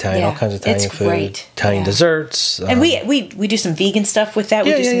spread with Italian, all kinds of Italian food. Great. Italian desserts. And we do some vegan stuff with that.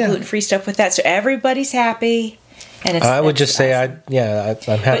 We do some gluten-free stuff with that, so everybody's happy. And I would just say, I'm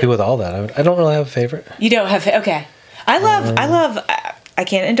happy with all that. I don't really have a favorite. You don't have, okay. I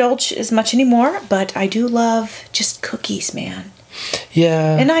can't indulge as much anymore, but I do love just cookies, man.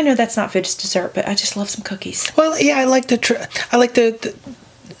 Yeah. And I know that's not food, it's dessert, but I just love some cookies. Well, yeah, I like the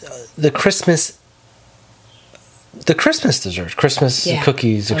Christmas. The Christmas desserts, Christmas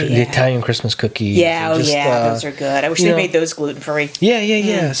cookies, the Italian Christmas cookies. Yeah, those are good. I wish they made those gluten-free.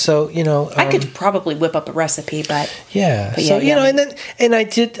 Yeah. So, I could probably whip up a recipe, but... Yeah. So, and I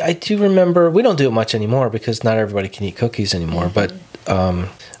do remember, we don't do it much anymore because not everybody can eat cookies anymore, but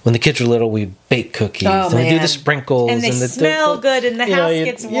when the kids were little, we bake cookies. And we do the sprinkles. And they smell good and the house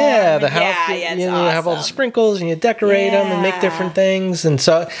gets warm. Yeah, the house you have all the sprinkles and you decorate them and make different things. And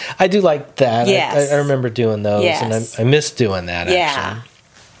so I do like that. Yes. I remember doing those and I miss doing that actually.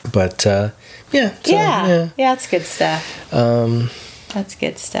 But that's good stuff. That's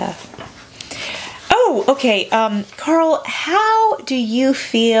good stuff. Oh, okay. Carl, how do you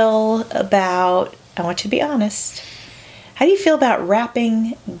feel about, I want you to be honest, how do you feel about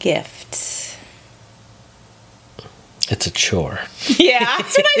wrapping gifts? It's a chore. Yeah,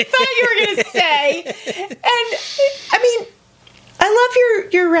 that's what I thought you were going to say. And, I mean, I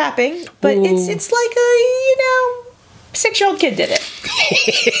love your wrapping, but it's like a, 6-year-old kid did it.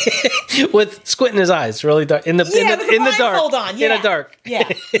 With squint in his eyes, really dark. In the dark. Hold on. Yeah. In the dark. Yeah.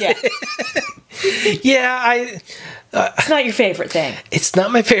 Yeah, it's not your favorite thing. It's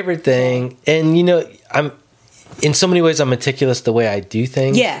not my favorite thing. And, I'm... In so many ways, I'm meticulous the way I do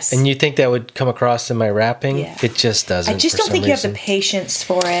things. Yes. And you think that would come across in my wrapping? Yeah. It just doesn't. I just don't think you have the patience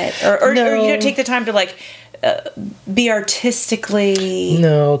for it. Or you don't take the time to, be artistically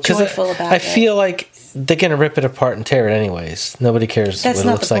joyful about it. I feel like they're going to rip it apart and tear it anyways. Nobody cares what it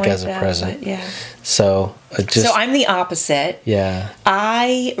looks like as a present. Yeah. So I'm the opposite. Yeah.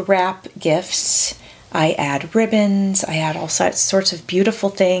 I wrap gifts. I add ribbons. I add all sorts of beautiful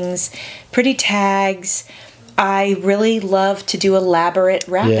things, pretty tags. I really love to do elaborate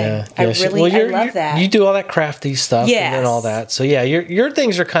wrapping. I love that. You do all that crafty stuff and all that. So your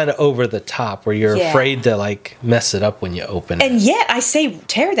things are kind of over the top where you're afraid to mess it up when you open it. And yet I say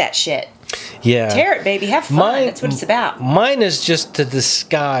tear that shit. Yeah. Tear it, baby. Have fun. That's what it's about. Mine is just to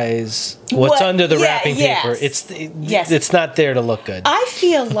disguise what's under the wrapping paper. It's not there to look good. I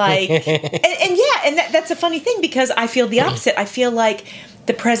feel like, and that's a funny thing because I feel the opposite. I feel like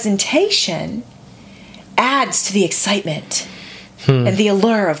the presentation adds to the excitement and the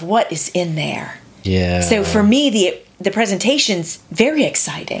allure of what is in there. Yeah. So for me, the presentation's very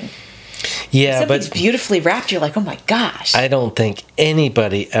exciting. Yeah, something's beautifully wrapped. You're like, oh my gosh. I don't think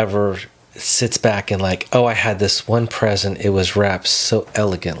anybody ever sits back and like, oh, I had this one present. It was wrapped so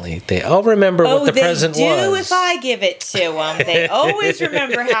elegantly. They all remember what the present was. They do if I give it to them. They always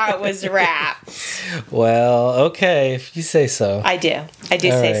remember how it was wrapped. Well, okay, if you say so. I do. I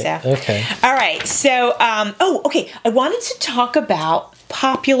do say so. Okay. All right. So, okay. I wanted to talk about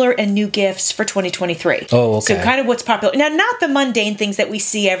popular and new gifts for 2023. Oh, okay. So kind of what's popular. Now, not the mundane things that we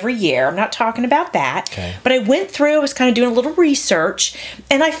see every year. I'm not talking about that. Okay. But I went through, I was kind of doing a little research,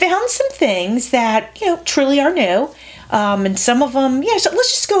 and I found some things that, truly are new. And some of them, so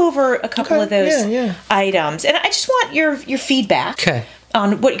let's just go over a couple of those items. And I just want your feedback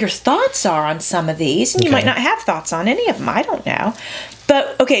on what your thoughts are on some of these. And you might not have thoughts on any of them. I don't know.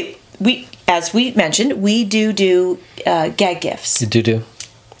 But, okay, as we mentioned, we do gag gifts. You do?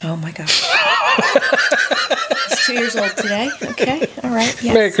 Oh, my gosh. He's 2 years old today. Okay. All right.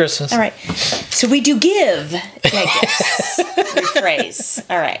 Yes. Merry Christmas. All right. So we do give gag gifts. Rephrase.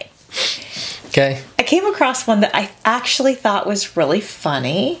 All right. Okay. I came across one that I actually thought was really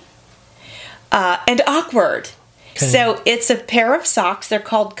funny and awkward. Okay. So it's a pair of socks. They're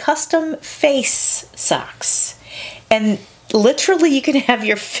called custom face socks. And literally you can have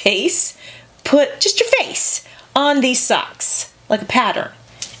your face, just your face on these socks, like a pattern.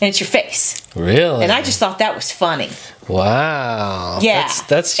 And it's your face. Really? And I just thought that was funny. Wow. Yeah.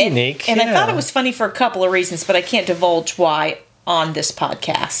 That's unique. And I thought it was funny for a couple of reasons, but I can't divulge why on this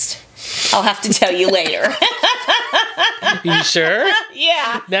podcast. I'll have to tell you later. You sure?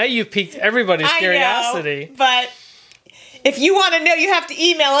 Yeah. Now you've piqued everybody's curiosity. Know, but if you want to know, you have to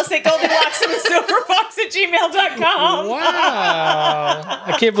email us at goldenlocksandthesilverfox@gmail.com. Wow.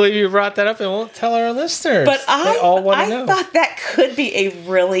 I can't believe you brought that up and won't tell our listeners. But they all want to know. I thought that could be a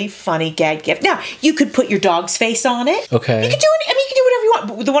really funny gag gift. Now, you could put your dog's face on it. Okay. You could do whatever you want.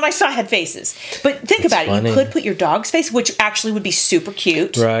 But the one I saw had faces. But think about it. You could put your dog's face, which actually would be super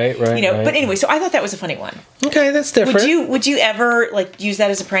cute. Right. But anyway, so I thought that was a funny one. Okay, that's different. Would you ever use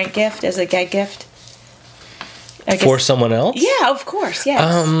that as a prank gift, as a gag gift? For someone else? Yeah, of course. Yes.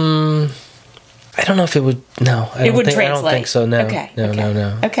 I don't know if it would. No, it would translate. I don't think so. No. Okay.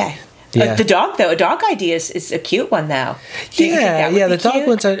 No. Okay. Yeah. The dog, though, a dog idea is a cute one, though. The dog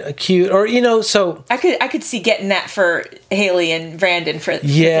ones are cute. Or so I could see getting that for Haley and Brandon for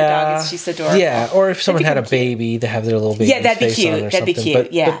the dog. She's adorable. Yeah, or if someone had a baby, to have their little baby. Yeah, that'd be cute. That'd be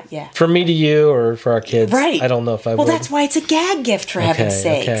cute. But for me to you or for our kids, right? I don't know if I would. Well, that's why it's a gag gift, for heaven's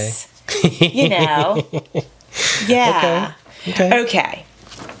sakes. Okay. Yeah. Okay.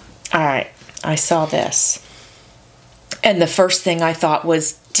 All right. I saw this. And the first thing I thought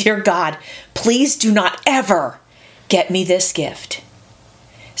was, dear God, please do not ever get me this gift.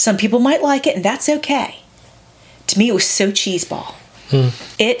 Some people might like it, and that's okay. To me, it was so cheeseball.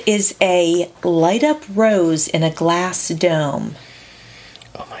 It is a light-up rose in a glass dome.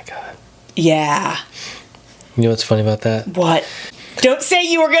 Oh, my God. Yeah. You know what's funny about that? What? Don't say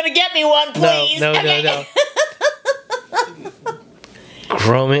you were going to get me one, please. No.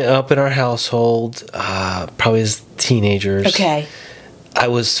 Growing up in our household, probably as teenagers. Okay. I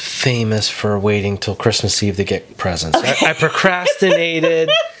was famous for waiting till Christmas Eve to get presents. Okay. I procrastinated.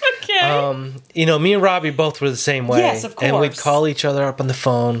 Okay. Me and Robbie both were the same way. Yes, of course. And we'd call each other up on the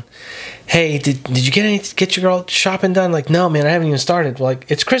phone. Hey, did you get your girl shopping done? Like, no, man, I haven't even started. Like,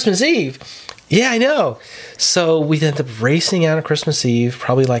 it's Christmas Eve. Yeah, I know. So we'd end up racing out on Christmas Eve,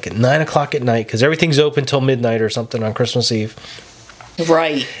 probably like at 9 o'clock at night, because everything's open till midnight or something on Christmas Eve.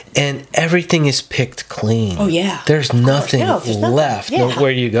 Right. And everything is picked clean. Oh, yeah. There's nothing left. Yeah.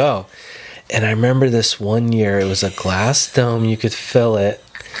 Where do you go? And I remember this one year, it was a glass dome. You could fill it.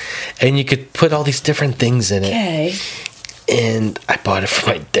 And you could put all these different things in it. Okay. And I bought it for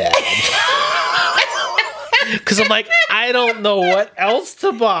my dad. Because I'm like, I don't know what else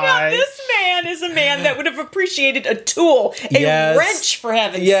to buy. Now, this man is a man that would have appreciated a tool, a wrench, for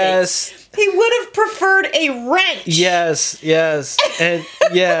heaven's sake. He would have preferred a wrench. Yes.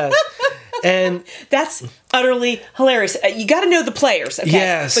 And that's utterly hilarious. You got to know the players, okay?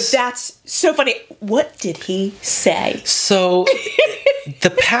 Yes. But that's so funny. What did he say? So the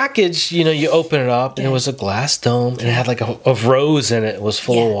package, you open it up and it was a glass dome and it had like a rose in it. It was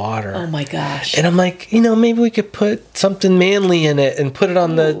full of water. Oh my gosh. And I'm like, maybe we could put something manly in it and put it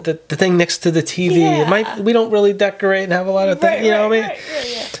on the thing next to the TV. Yeah. We don't really decorate and have a lot of things, what I mean?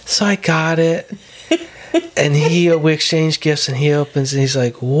 Right. So I got it. And we exchanged gifts and he opens and he's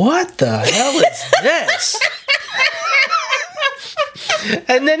like, what the hell is this?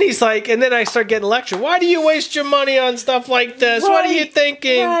 And then he's like, and then I start getting lectured. Why do you waste your money on stuff like this? What are you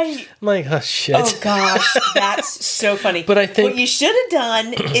thinking? Right. I'm like, oh shit. Oh gosh, that's so funny. But I think what you should have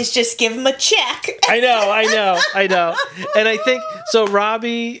done is just give him a check. I know. And I think so.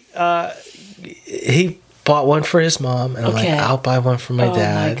 Robbie, he bought one for his mom, and I'm like, I'll buy one for my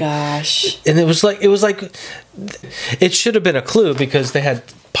dad. Oh my gosh. And it was like it should have been a clue because they had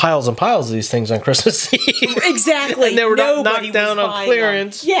piles and piles of these things on Christmas Eve. Exactly. And they were knocked down on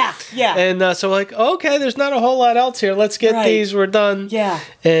clearance. Them. Yeah. And so we're like, okay, there's not a whole lot else here. Let's get these. We're done. Yeah.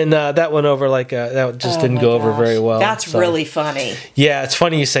 And that went over that just didn't go over very well. That's really funny. Yeah, it's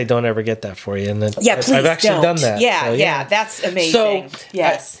funny you say don't ever get that for you. And then please I've actually don't. done that. Yeah, that's amazing. So,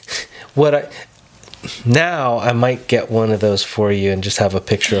 yes. Now I might get one of those for you and just have a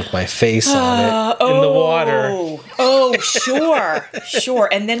picture of my face on it in the water. Oh, sure.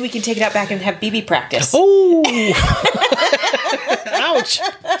 And then we can take it out back and have BB practice. Oh, ouch.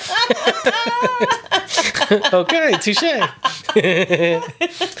 Okay, touche.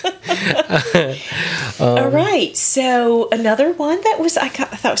 All right. So another one that I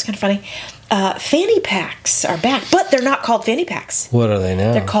thought was kind of funny. Fanny packs are back, but they're not called fanny packs. What are they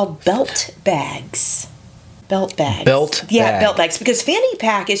now? They're called belt bags. Belt bags. Belt bags. Because fanny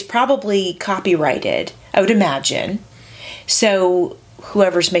pack is probably copyrighted, I would imagine. So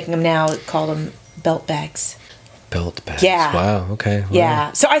whoever's making them now call them belt bags. Belt bags. Yeah. Wow. Okay. Wow.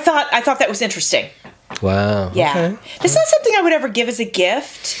 Yeah. So I thought that was interesting. Wow. Yeah. Okay. It's not something I would ever give as a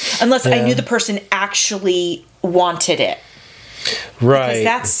gift unless I knew the person actually wanted it. Right. Because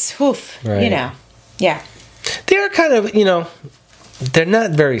that's, yeah. They're kind of, they're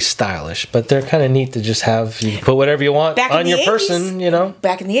not very stylish, but they're kind of neat to just have. You put whatever you want on your 80s, person,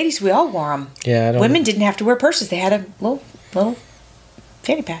 Back in the 80s, we all wore them. Yeah. Women didn't have to wear purses. They had a little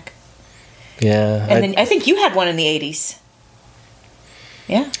fanny pack. Yeah. And then I think you had one in the 80s.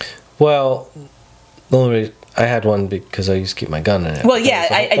 Yeah. Well, I had one because I used to keep my gun in it. Well, yeah,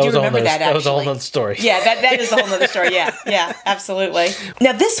 I do remember that, actually. That was a whole other story. Yeah, that is a whole other story. Yeah, absolutely.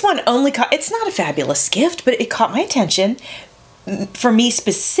 Now, this one it's not a fabulous gift, but it caught my attention. For me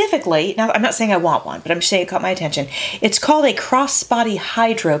specifically, now I'm not saying I want one, but I'm just saying it caught my attention. It's called a crossbody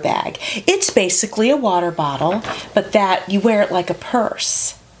hydro bag. It's basically a water bottle, but that you wear it like a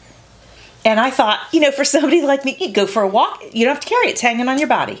purse. And I thought, for somebody like me, you go for a walk, you don't have to carry it. It's hanging on your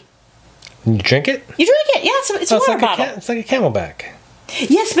body. You drink it? You drink it, yeah. It's a water bottle. It's like a Camelback.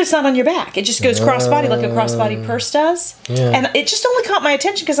 Yes, but it's not on your back. It just goes crossbody like a crossbody purse does. Yeah. And it just only caught my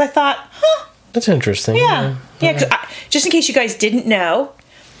attention because I thought, that's interesting. Yeah. Just in case you guys didn't know,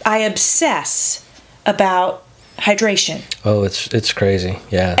 I obsess about hydration. Oh, it's crazy.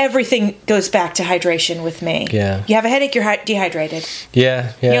 Yeah. Everything goes back to hydration with me. Yeah. You have a headache, you're dehydrated.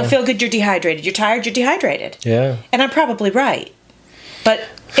 Yeah. You don't feel good, you're dehydrated. You're tired, you're dehydrated. Yeah. And I'm probably right. But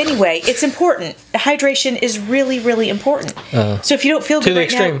anyway, it's important. Hydration is really, really important. So if you don't feel good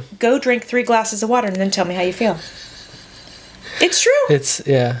right now, go drink 3 glasses of water and then tell me how you feel. It's true.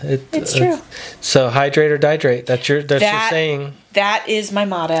 It's true. So hydrate or dihydrate. That's your saying. That is my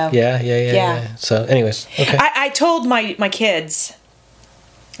motto. Yeah. So anyways, okay. I told my kids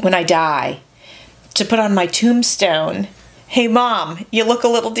when I die to put on my tombstone, "Hey Mom, you look a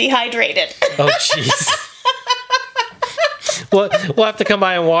little dehydrated." Oh jeez. We'll have to come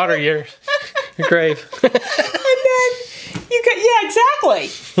by and water your grave. And then exactly.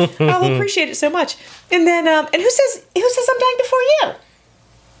 I'll appreciate it so much. And then and who says I'm dying before you?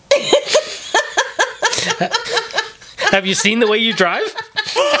 Have you seen the way you drive?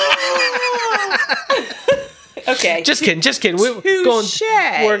 Okay. Just kidding. We're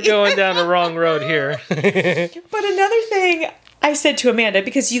going down the wrong road here. But another thing I said to Amanda,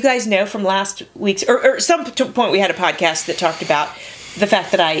 because you guys know from last week's, or some point we had a podcast that talked about the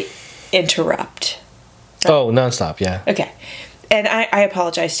fact that I interrupt. Right? Oh, nonstop, yeah. Okay. And I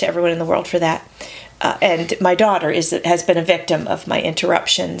apologize to everyone in the world for that. And my daughter has been a victim of my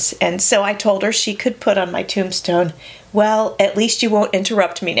interruptions. And so I told her she could put on my tombstone, "Well, at least you won't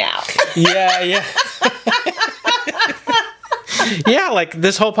interrupt me now." Yeah. Yeah, like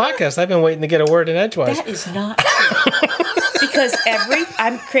this whole podcast, I've been waiting to get a word in edgewise. That is not true. Because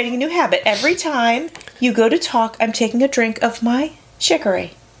I'm creating a new habit. Every time you go to talk, I'm taking a drink of my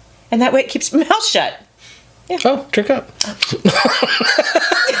chicory. And that way it keeps my mouth shut. Yeah. Oh, drink up.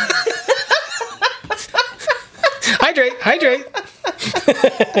 Hydrate.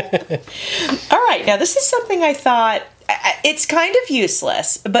 All right, now this is something I thought, it's kind of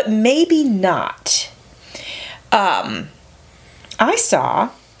useless, but maybe not. I saw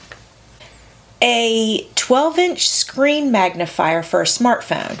a 12-inch screen magnifier for a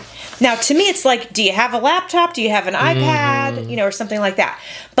smartphone. Now, to me, it's like, do you have a laptop? Do you have an iPad? You know, or something like that.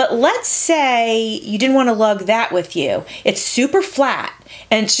 But let's say you didn't want to lug that with you. It's super flat,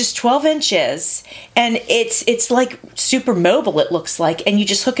 and it's just 12 inches, and it's like super mobile, it looks like, and you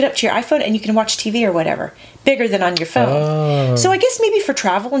just hook it up to your iPhone, and you can watch TV or whatever. Bigger than on your phone. Oh. So I guess maybe for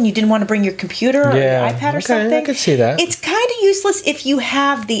travel, and you didn't want to bring your computer or your iPad or something. I could see that. It's kind of useless if you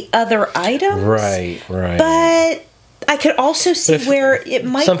have the other items. Right. But I could also see where it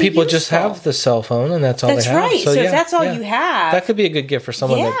might be some people useful. just have the cell phone and that's all they have. That's right. So if that's all you have. That could be a good gift for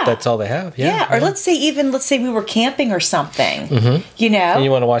someone that's all they have. Yeah. Or let's say we were camping or something. Mm-hmm. You know. And you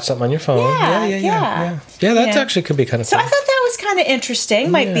want to watch something on your phone. Yeah. Yeah, that actually could be kind of So cool. I thought that was kind of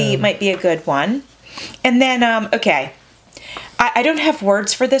interesting. Might be a good one. And then, okay. I don't have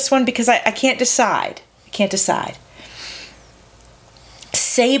words for this one because I can't decide.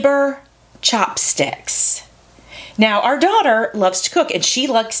 Saber chopsticks. Now, our daughter loves to cook, and she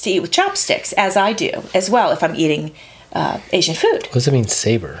likes to eat with chopsticks, as I do, as well, if I'm eating Asian food. What does it mean,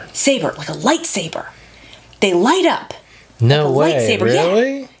 saber? Saber, like a lightsaber. They light up. No like way, lightsaber.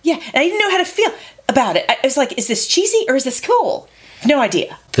 really? Yeah, and I didn't know how to feel about it. I was like, is this cheesy or is this cool? No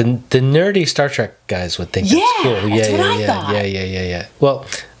idea. The nerdy Star Trek guys would think that's cool. That's what I thought. Yeah. Well,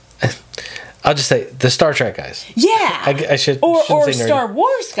 I'll just say the Star Trek guys. Yeah. I shouldn't or say nerdy. Star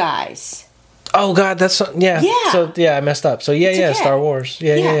Wars guys. Oh God, that's Yeah. So I messed up. So yeah, Star Wars.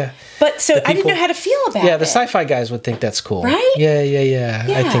 Yeah. But so I didn't know how to feel about it. Yeah, the sci-fi guys would think that's cool, right? Yeah.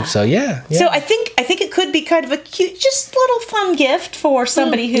 I think so. Yeah. So I think it could be kind of a cute, just little fun gift for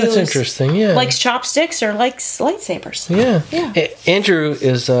somebody who that's interesting. Yeah, likes chopsticks or likes lightsabers. Yeah. Andrew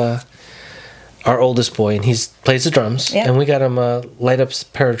is our oldest boy, and he plays the drums. Yeah. And we got him a light up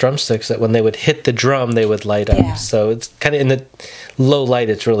pair of drumsticks that when they would hit the drum, they would light up. Yeah. So it's kind of in the low light.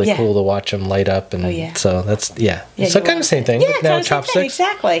 It's really cool to watch them light up. And so that's so kind of same thing. Yeah, now chopsticks.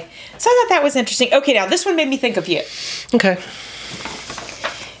 Exactly. So I thought that was interesting. Okay, now this one made me think of you. Okay.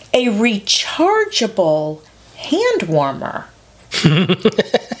 A rechargeable hand warmer. They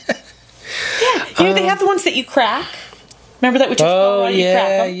have the ones that you crack. Remember that we just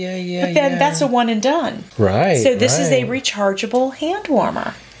crack them? Yeah. But then that's a one and done. Right. So this is a rechargeable hand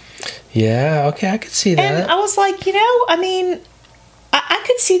warmer. Yeah. Okay, I could see that. And I was like, I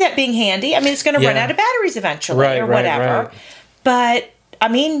could see that being handy. I mean, it's going to run out of batteries eventually or whatever. Right. But I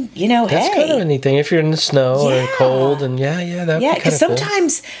mean, that's kind of a neat thing if you're in the snow or cold, and that'd be kind of cool.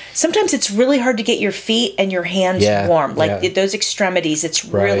 Because sometimes it's really hard to get your feet and your hands warm, like those extremities. It's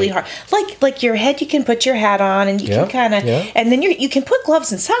really hard. Like your head, you can put your hat on, and you can kind of, and then you can put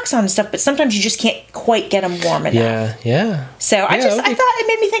gloves and socks on and stuff. But sometimes you just can't quite get them warm enough. Yeah. So I thought it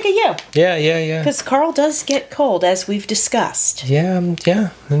made me think of you. Yeah. Because Carl does get cold, as we've discussed. Yeah.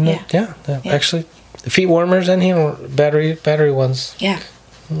 Actually, the feet warmers and hand battery ones. Yeah.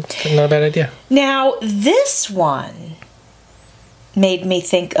 Not a bad idea. Now, this one made me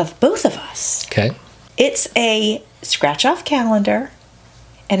think of both of us. Okay. It's a scratch-off calendar,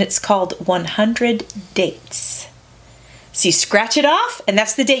 and it's called 100 Dates. So you scratch it off, and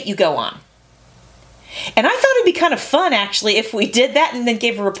that's the date you go on. And I thought it'd be kind of fun, actually, if we did that and then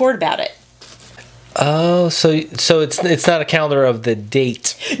gave a report about it. Oh, so it's not a calendar of the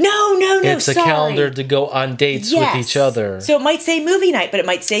date. No. It's a calendar to go on dates with each other. So it might say movie night, but it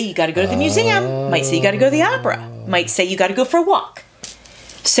might say you got to go to the museum. It might say you got to go to the opera. It might say you got to go for a walk.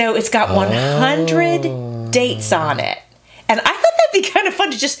 So it's got 100 dates on it. And I thought that'd be kind of fun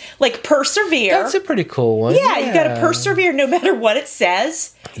to just persevere. That's a pretty cool one. Yeah, you got to persevere no matter what it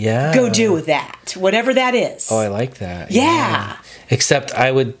says. Yeah. Go do that, whatever that is. Oh, I like that. Yeah. Except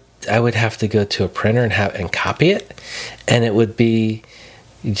I would have to go to a printer and copy it, and it would be,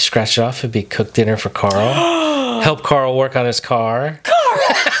 you'd scratch it off, it'd be cook dinner for Carl. Help Carl work on his car. Carl!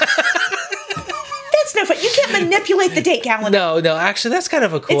 That's no fun. You can't manipulate the date calendar. No, actually that's kind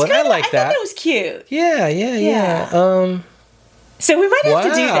of a cool one. I like that. I thought that was cute. Yeah. So we might have to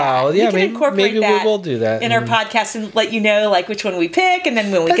do that. Yeah, we can incorporate maybe we will do that in our podcast and let you know which one we pick, and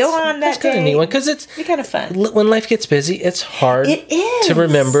then when we go on that that's kind of a neat one because it's kind of fun. When life gets busy, it's hard to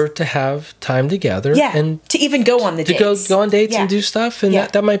remember to have time together. Yeah, and to even go on the dates. go on dates and do stuff, and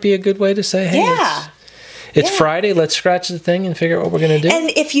that might be a good way to say, hey, it's Friday. Let's scratch the thing and figure out what we're going to do.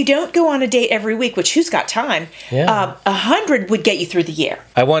 And if you don't go on a date every week, which who's got time? 100 would get you through the year.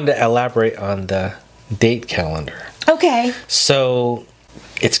 I wanted to elaborate on the date calendar. Okay. So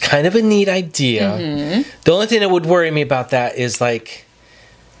it's kind of a neat idea. The only thing that would worry me about that is like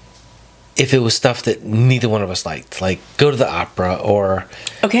if it was stuff that neither one of us liked, like go to the opera or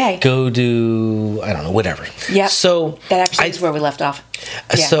go do, I don't know, whatever. Yeah. So that actually is where we left off.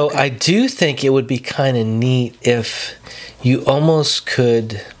 Yeah. So I do think it would be kind of neat if you almost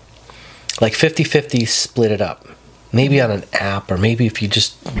could like 50-50 split it up. Maybe on an app, or maybe if you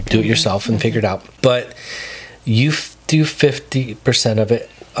just do it yourself and figure it out. But you do 50% of it,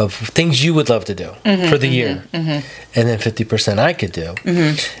 of things you would love to do for the year. And then 50% I could do.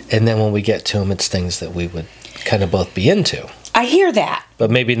 And then when we get to them, it's things that we would kind of both be into. I hear that.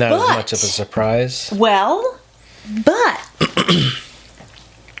 But maybe not as much of a surprise. Well, but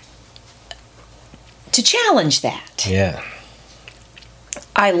to challenge that. Yeah.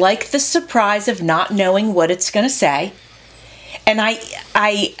 I like the surprise of not knowing what it's going to say. And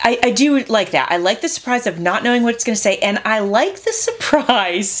I do like that. I like the surprise of not knowing what it's going to say. And I like the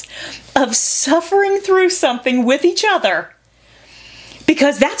surprise of suffering through something with each other.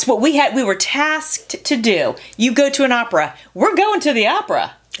 Because that's what we were tasked to do. You go to an opera. We're going to the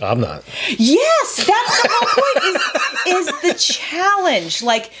opera. I'm not. Yes, that's the whole point is the challenge.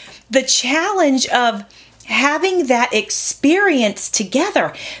 Like the challenge of having that experience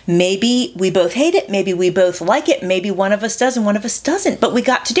together. Maybe we both hate it. Maybe we both like it. Maybe one of us does and one of us doesn't. But we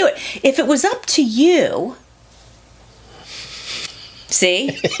got to do it. If it was up to you...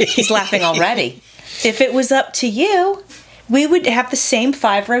 See? He's laughing already. If it was up to you, we would have the same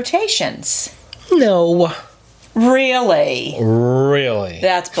 5 rotations. No. Really? Really?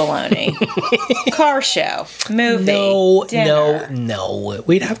 That's baloney. Car show, movie, dinner. No.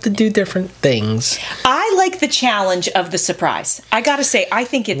 We'd have to do different things. I like the challenge of the surprise. I gotta say, I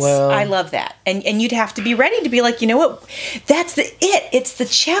think it's, I love that. And you'd have to be ready to be like, you know what? That's it's the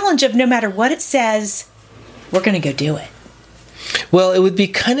challenge of no matter what it says, we're gonna go do it. Well, it would be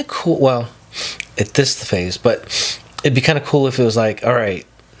kind of cool. Well, at this phase, but it'd be kind of cool if it was like, all right,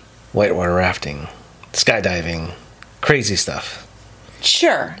 whitewater rafting, skydiving, crazy stuff.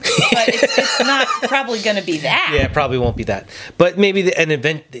 Sure, but it's not probably going to be that. Yeah, it probably won't be that. But maybe an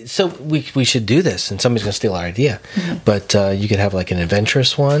event. So we should do this, and somebody's going to steal our idea. But you could have like an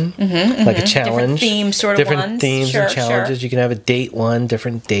adventurous one, like a challenge, different themes, sort of different ones. themes Sure, and challenges. Sure. You can have a date one,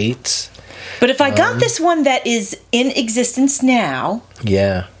 different dates. But if I got this one that is in existence now,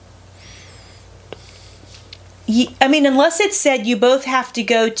 yeah. I mean, unless it said you both have to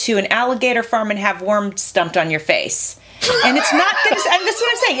go to an alligator farm and have worms stumped on your face. And it's not going to, that's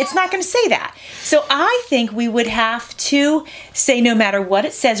what I'm saying, it's not going to say that. So I think we would have to say no matter what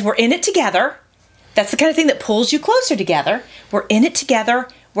it says, we're in it together. That's the kind of thing that pulls you closer together. We're in it together.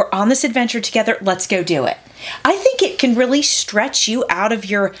 We're on this adventure together. Let's go do it. I think it can really stretch you out of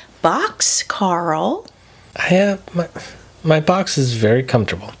your box, Carl. I have my box is very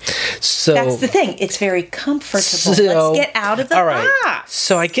comfortable. So that's the thing. It's very comfortable. Let's get out of the box.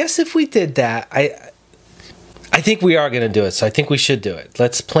 So I guess if we did that, I think we are going to do it. So I think we should do it.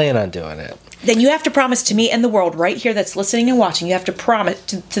 Let's plan on doing it. Then you have to promise to me and the world right here that's listening and watching. You have to promise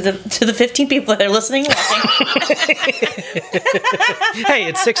to the 15 people that are listening and watching. Hey,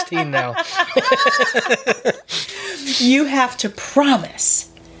 it's 16 now. You have to promise.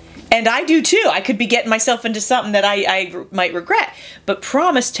 And I do too. I could be getting myself into something that I might regret. But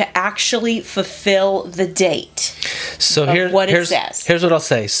promise to actually fulfill the date. So here's what it says. Here's what I'll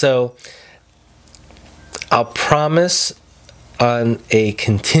say. So I'll promise on a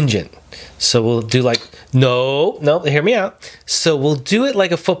contingent. So we'll do like, no, hear me out. So we'll do it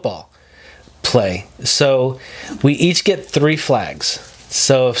like a football play. So we each get 3 flags.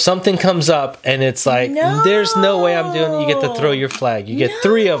 So if something comes up and it's like, there's no way I'm doing it, you get to throw your flag. You get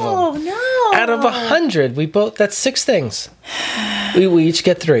 3 of them. No. Out of 100, that's 6 things. We each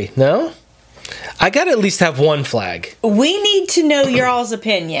get 3. No? I got to at least have 1 flag. We need to know your all's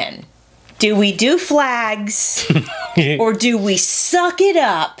opinion. Do we do flags or do we suck it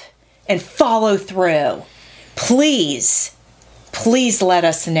up and follow through? Please let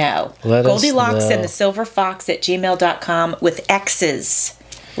us know. Goldilocks and the Silver Fox at gmail.com with X's.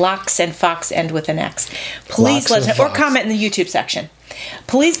 Locks and Fox end with an X. Please let us know. Or comment in the YouTube section.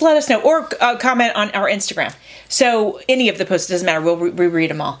 Please let us know. Or comment on our Instagram. So any of the posts, doesn't matter. We'll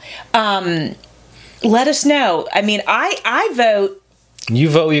reread them all. Let us know. I mean, I vote. You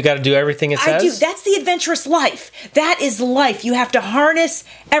vote, you got to do everything it says? I do. That's the adventurous life. That is life. You have to harness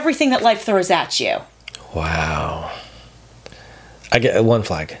everything that life throws at you. Wow. I get 1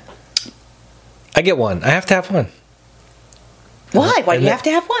 flag. I get 1. I have to have 1. Why? Why do you have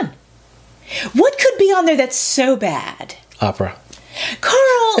to have 1? What could be on there that's so bad? Opera.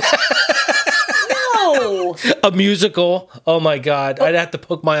 Carl! No! No. A musical. Oh my God. I'd have to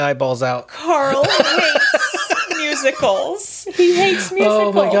poke my eyeballs out. Carl hates musicals. He hates musicals.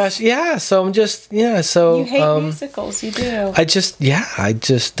 Oh my gosh. Yeah. So I'm just, so. You hate musicals. You do.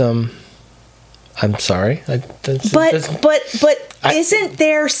 I'm sorry. But isn't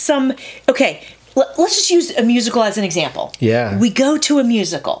there some, okay, let's just use a musical as an example. Yeah. We go to a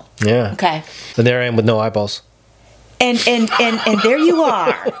musical. Yeah. Okay. And there I am with no eyeballs. And there you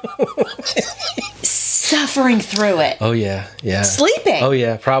are. Suffering through it. Oh yeah. Yeah. Sleeping. Oh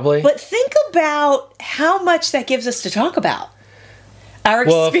yeah, probably. But think about how much that gives us to talk about. Our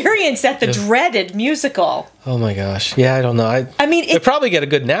experience at the dreaded musical. Oh my gosh. Yeah, I don't know. I mean, you'd probably get a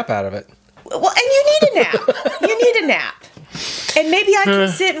good nap out of it. Well, and you need a nap. You need a nap. And maybe I can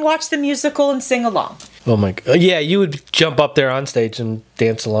sit and watch the musical and sing along. Oh my God. Yeah, you would jump up there on stage and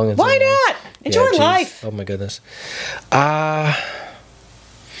dance along. And why not? Enjoy life. Oh my goodness.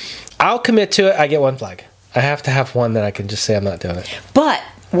 I'll commit to it. I get one flag. I have to have one that I can just say I'm not doing it. But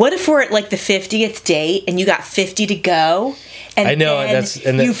what if we're at like the 50th date and you got 50 to go? And I know.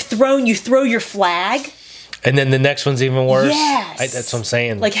 You throw your flag. And then the next one's even worse. Yes. That's what I'm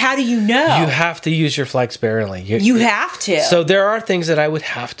saying. Like, how do you know? You have to use your flag sparingly. You have to. So there are things that I would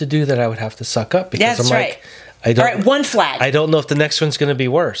have to do that I would have to suck up because That's I'm right. like, I don't. All right, one flag. I don't know if the next one's going to be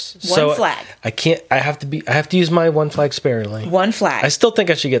worse. One flag. I can't. I have to use my one flag sparingly. One flag. I still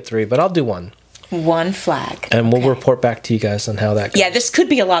think I should get 3, but I'll do 1. One flag. And we'll report back to you guys on how that goes. Yeah, this could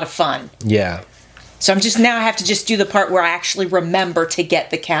be a lot of fun. Yeah. So I have to just do the part where I actually remember to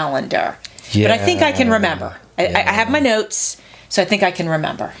get the calendar. Yeah. But I think I can remember. I have my notes, so I think I can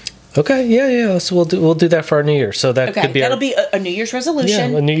remember. Okay. Yeah. So we'll do that for our New Year. So that could be that'll be a New Year's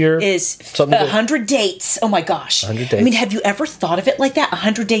resolution. Yeah, a New Year is 100 dates. Oh my gosh. 100 dates. I mean, have you ever thought of it like that?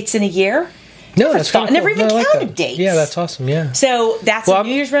 100 dates in a year? No, that's cool. Never even like counted that. dates. Yeah, that's awesome. Yeah. So that's a New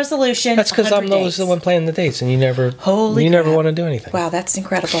Year's resolution. That's because I'm always the one planning the dates, and you never want to do anything. Wow, that's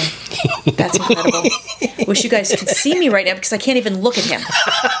incredible. That's incredible. Wish you guys could see me right now because I can't even look at him.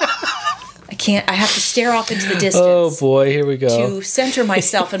 I have to stare off into the distance. Oh boy, here we go. To center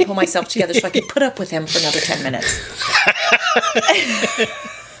myself and pull myself together so I can put up with him for another 10 minutes.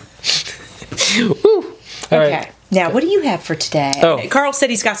 Woo. All okay. Right. Now, what do you have for today? Oh. Carl said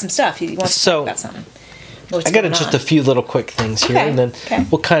he's got some stuff. He wants to talk about something. I got just a few little quick things here, and then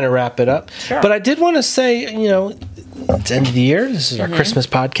we'll kind of wrap it up. Sure. But I did want to say, it's the end of the year. This is our Christmas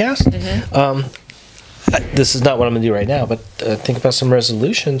podcast. Mm-hmm. This is not what I'm going to do right now, but think about some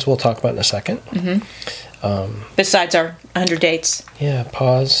resolutions we'll talk about in a second. Mm-hmm. Besides our 100 dates. Yeah,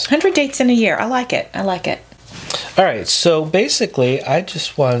 pause. 100 dates in a year. I like it. All right, so basically, I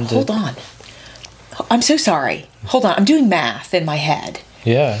just wanted to... Hold on. I'm so sorry. Hold on. I'm doing math in my head.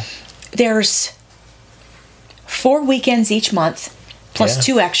 Yeah. There's 4 weekends each month, plus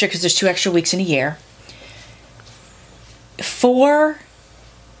 2 extra, because there's 2 extra weeks in a year. 4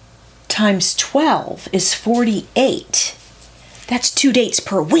 times 12 is 48. That's 2 dates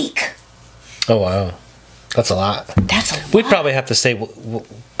per week. Oh, wow. That's a lot. That's a lot. We'd probably have to say we'll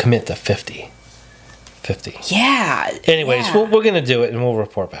commit to 50. 50. Yeah. Anyways, we're going to do it and we'll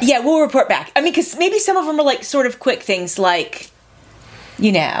report back. Yeah, we'll report back. I mean, because maybe some of them are like sort of quick things like,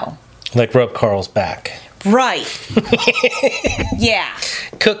 Like rub Carl's back. Right. Yeah.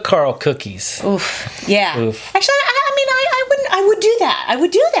 Cook Carl cookies. Oof. Yeah. Oof. Actually, I would do that.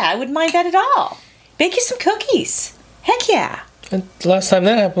 I wouldn't mind that at all. Bake you some cookies. Heck yeah. And the last time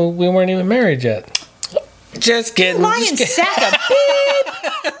that happened, we weren't even married yet. Just kidding. Lion sack of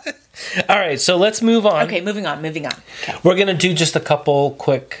beep. All right, so let's move on. Okay, moving on. Okay. We're going to do just a couple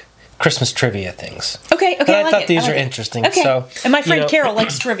quick Christmas trivia things. Okay, I thought these are interesting. Okay. So, and my friend Carol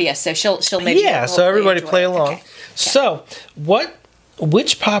likes trivia, so she'll maybe so everybody play along. Okay. So,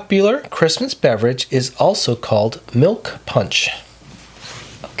 which popular Christmas beverage is also called milk punch?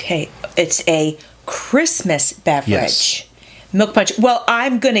 Okay, it's a Christmas beverage. Yes. Milk punch. Well,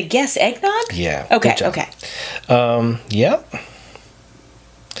 I'm going to guess eggnog? Yeah. Okay, good job. okay. Yep.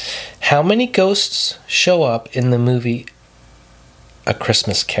 How many ghosts show up in the movie A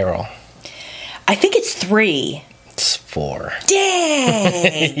Christmas Carol? I think it's 3. It's 4.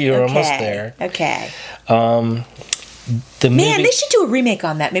 Dang! You're almost there. Okay. Movie, they should do a remake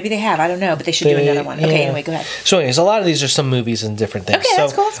on that. Maybe they have. I don't know, but they should do another one. Okay, anyway, go ahead. So anyways, a lot of these are some movies and different things. Okay,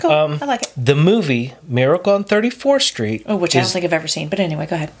 that's cool. I like it. The movie Miracle on 34th Street, which I don't think I've ever seen, but anyway,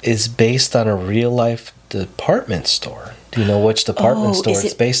 go ahead. Is based on a real-life department store. Do you know which department store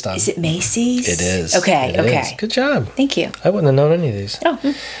it's based on? Is it Macy's? It is. Okay. Is. Good job. Thank you. I wouldn't have known any of these.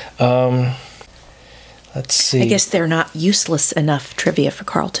 Oh. Let's see. I guess they're not useless enough trivia for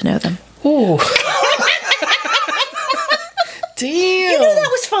Carl to know them. Ooh. Damn. You knew that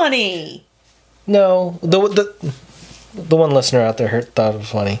was funny. No, the one listener out there thought it was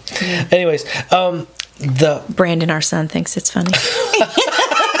funny. Yeah. Anyways, the Brandon, our son, thinks it's funny.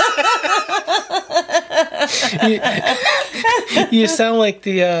 you sound like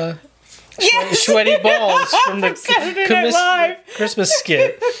the sweaty balls from the Christmas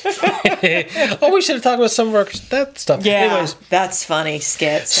skit. Oh, we should have talked about some of that stuff. Yeah, Anyways, that's funny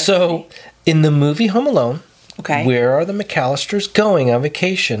skit. So in the movie Home Alone, okay, where are the McAllisters going on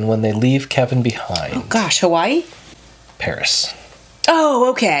vacation when they leave Kevin behind? Oh gosh, Hawaii? Paris. Oh,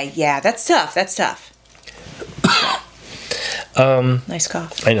 okay. Yeah, that's tough. Nice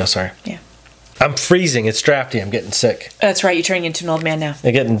cough. I know, sorry. Yeah. I'm freezing. It's drafty. I'm getting sick. That's right. You're turning into an old man now.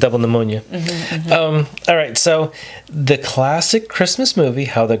 I'm getting double pneumonia. All right. So the classic Christmas movie,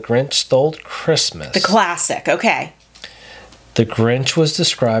 How the Grinch Stole Christmas. The classic. Okay. The Grinch was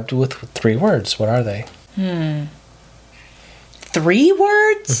described with 3 words. What are they? 3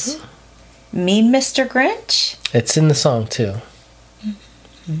 words? Mean Mr. Grinch? It's in the song, too.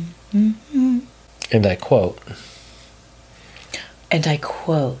 And I quote.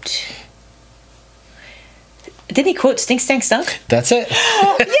 Didn't he quote Stink, Stank, Stunk? That's it. Yay!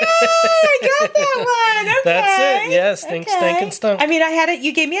 I got that one. Okay. That's it. Yeah, Stink, Stank, and Stunk. I mean, I had it.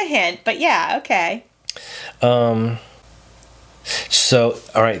 You gave me a hint, but yeah, okay. So,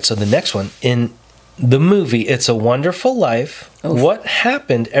 all right. So the next one in the movie, It's a Wonderful Life. Oof. What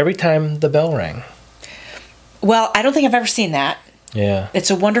happened every time the bell rang? Well, I don't think I've ever seen that. Yeah. It's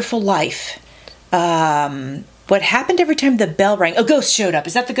a Wonderful Life. What happened every time the bell rang? A ghost showed up.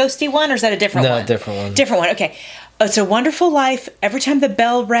 Is that the ghosty one, or is that a different one? No, different one. Different one. Okay. It's a Wonderful Life. Every time the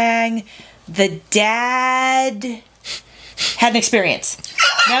bell rang, the dad had an experience.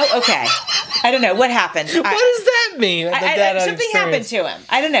 No? Okay. I don't know. What happened? What does that mean? Something happened to him.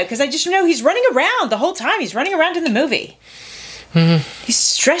 I don't know, because I just know he's running around the whole time. He's running around in the movie. He's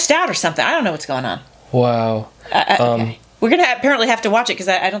stressed out or something. I don't know what's going on. Wow. Okay. We're going to apparently have to watch it, because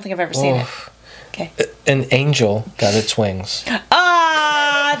I don't think I've ever seen it. Okay. An angel got its wings.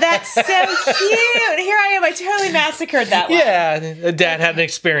 Ah, that's so cute. Here I am. I totally massacred that one. Yeah, the dad had an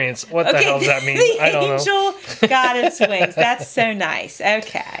experience. What the hell does that mean? The I don't know. angel got its wings. That's so nice.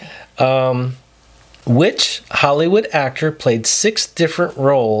 Okay. Which Hollywood actor played 6 different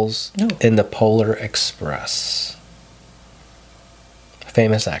roles in the Polar Express?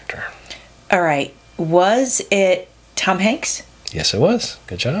 Famous actor. All right. Was it Tom Hanks? Yes, it was.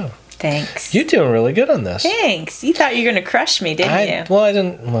 Good job. Thanks. You're doing really good on this. Thanks. You thought you were going to crush me, didn't you? Well, I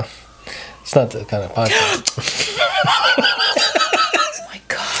didn't. Well, it's not the kind of podcast. Oh my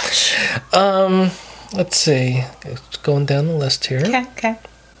gosh. Let's see. Going down the list here. Okay.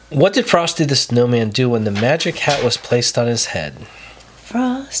 What did Frosty the Snowman do when the magic hat was placed on his head?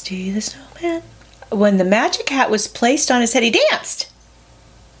 Frosty the Snowman. When the magic hat was placed on his head, he danced.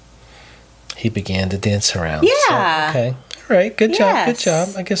 He began to dance around. Yeah. So, okay. All right. Good job. Yes. Good job.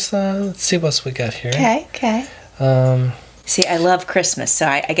 I guess let's see what else we got here. Okay. See, I love Christmas, so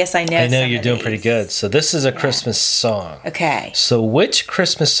I guess I know. I know some you're of doing these. pretty good. So this is a Christmas song. Okay. So which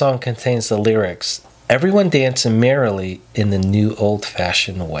Christmas song contains the lyrics, "Everyone dancing merrily in the new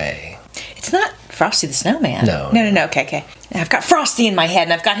old-fashioned way"? It's not Frosty the Snowman. No. Okay. I've got Frosty in my head,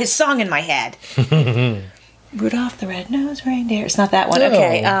 and I've got his song in my head. Rudolph the Red-Nosed Reindeer. It's not that one. No.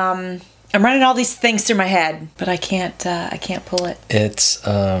 Okay. I'm running all these things through my head, but I can't pull it. It's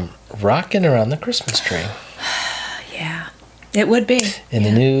 "Rockin' Around the Christmas Tree." Yeah. It would be. In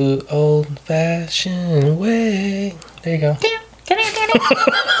the new old-fashioned way. There you go.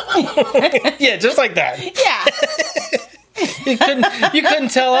 Yeah, just like that. Yeah. You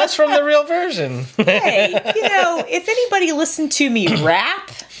couldn't tell us from the real version. Hey, if anybody listened to me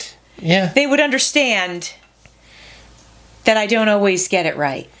rap, Yeah. they would understand that I don't always get it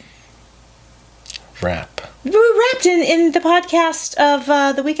right. Rap. We rapped in the podcast of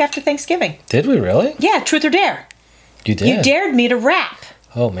the week after Thanksgiving. Did we really? Yeah, Truth or Dare. You did? You dared me to rap.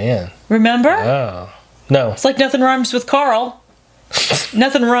 Oh, man. Remember? Wow. No. It's like nothing rhymes with Carl.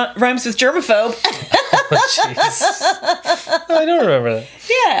 Nothing rhymes with germaphobe. Oh, jeez. I don't remember that.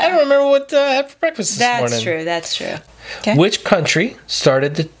 Yeah. I don't remember what I had for breakfast this morning. That's true. Okay. Which country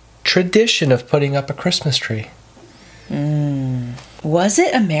started the tradition of putting up a Christmas tree? Was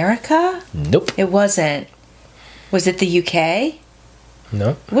it America? Nope. It wasn't. Was it the UK?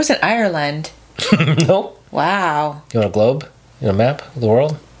 Nope. It wasn't Ireland. Nope. Wow. You want a globe? You want a map of the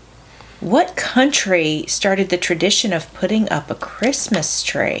world? What country started the tradition of putting up a Christmas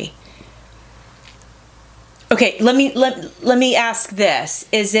tree? Okay, let me ask this.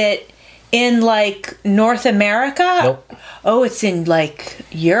 Is it in like North America? Nope. Oh, it's in like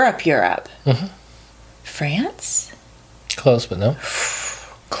Europe. Mm-hmm. France? Close, but no.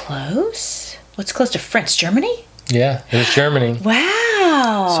 Close? What's close to France? Germany? Yeah, it was Germany.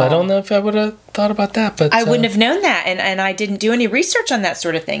 Wow. So I don't know if I would have thought about that, but I wouldn't have known that, and I didn't do any research on that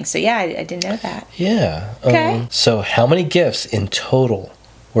sort of thing. So yeah, I didn't know that. Yeah. Okay. So how many gifts in total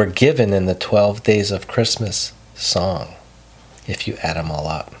were given in the 12 Days of Christmas song, if you add them all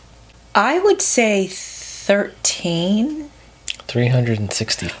up? I would say 13.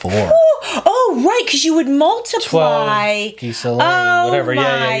 364. Oh, right, because you would multiply. 12 geese a laying, whatever.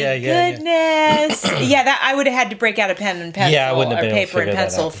 Yeah. Goodness. Yeah, that I would have had to break out a pen and pencil. Yeah, I wouldn't have or been able to paper and figure that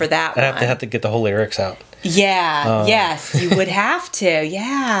pencil out. for that I'd one. have to get the whole lyrics out. Yeah. Yes, you would have to.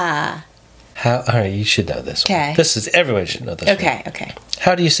 Yeah. All right, you should know this one. Okay. Everybody should know this one. Okay.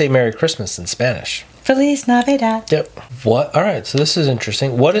 How do you say Merry Christmas in Spanish? Feliz Navidad. Yep. What? All right, so this is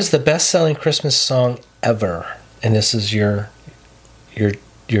interesting. What is the best-selling Christmas song ever? And this is your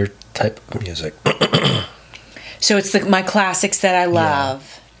type of music. So it's my classics that I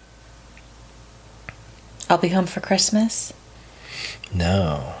love. I'll Be Home for Christmas.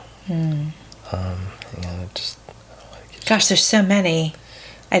 No. Gosh, there's so many.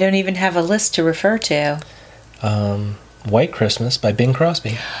 I don't even have a list to refer to. White Christmas by Bing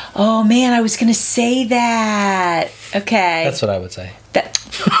Crosby. Oh man, I was going to say that. Okay. That's what I would say.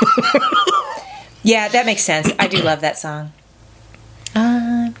 Yeah, that makes sense. I do love that song.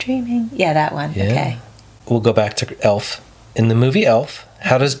 I'm dreaming. Yeah, that one. Yeah. Okay. We'll go back to Elf. In the movie Elf,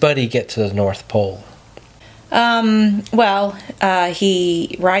 how does Buddy get to the North Pole? Well,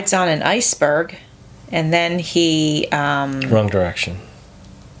 he rides on an iceberg, and then he... Wrong direction.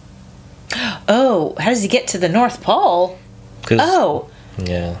 Oh, how does he get to the North Pole? Oh.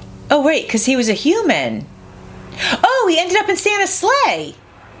 Yeah. Oh, wait, because he was a human. Oh, he ended up in Santa's sleigh.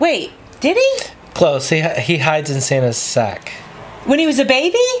 Wait, did he? Close. He hides in Santa's sack. When he was a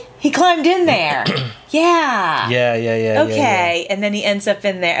baby? He climbed in there. Yeah. Yeah. Okay, and then he ends up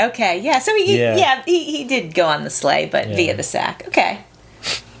in there. Okay, yeah. So he did go on the sleigh, but via the sack. Okay.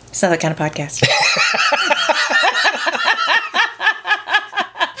 It's not that kind of podcast.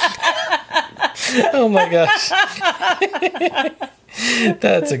 Oh my gosh.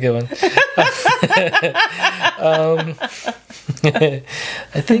 That's a good one.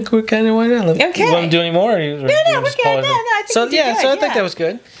 I think we're kind of winding down. Okay. You want to do any more? No, we're good. No, I think we did good, I think that was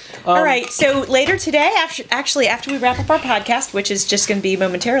good. All right, so later today, after we wrap up our podcast, which is just going to be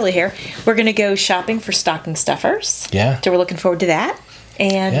momentarily here, we're going to go shopping for stocking stuffers. Yeah. So we're looking forward to that.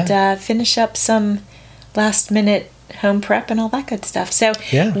 And finish up some last-minute home prep and all that good stuff. So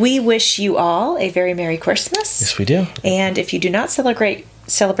we wish you all a very Merry Christmas. Yes, we do. And if you do not celebrate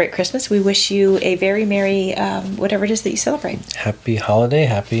Christmas, we wish you a very merry whatever it is that you celebrate. Happy holiday,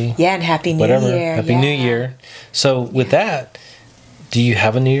 and Happy New Year. Happy New Year. So with that, do you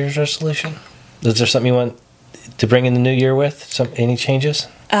have a New Year's resolution? Is there something you want to bring in the new year with? Any changes?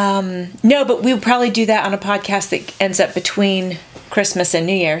 No, but we'll probably do that on a podcast that ends up between Christmas and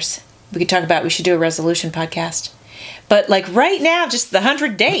New Year's. We could talk about, we should do a resolution podcast. But like right now, just the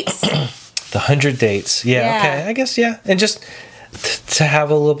 100 dates. The 100 dates. Yeah, okay. I guess, and just to have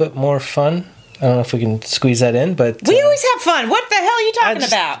a little bit more fun. I don't know if we can squeeze that in, but... We always have fun. What the hell are you talking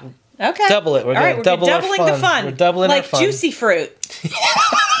about? Okay. Double it. We're doubling the fun. We're doubling like our fun. Like Juicy Fruit.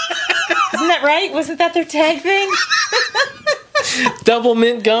 Isn't that right? Wasn't that their tag thing? Double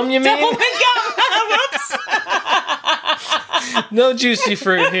mint gum, you mean? Double mint gum. Whoops. No Juicy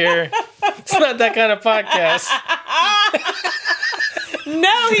Fruit here. It's not that kind of podcast.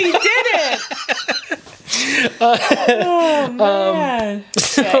 No, he didn't. Oh, man.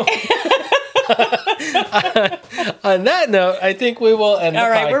 On that note, I think we will end the podcast. All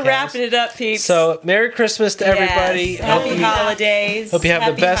right, we're wrapping it up, peeps. So, Merry Christmas to everybody. Happy holidays. Hope you have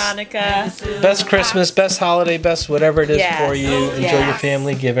Happy the best Hanukkah. Best Christmas, best holiday, best whatever it is for you. Enjoy your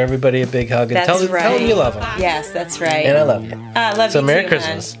family. Give everybody a big hug. And tell them you love them. Yes, that's right. And I love you. I love you Merry too,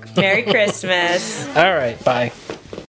 Christmas. Merry Christmas. All right, bye.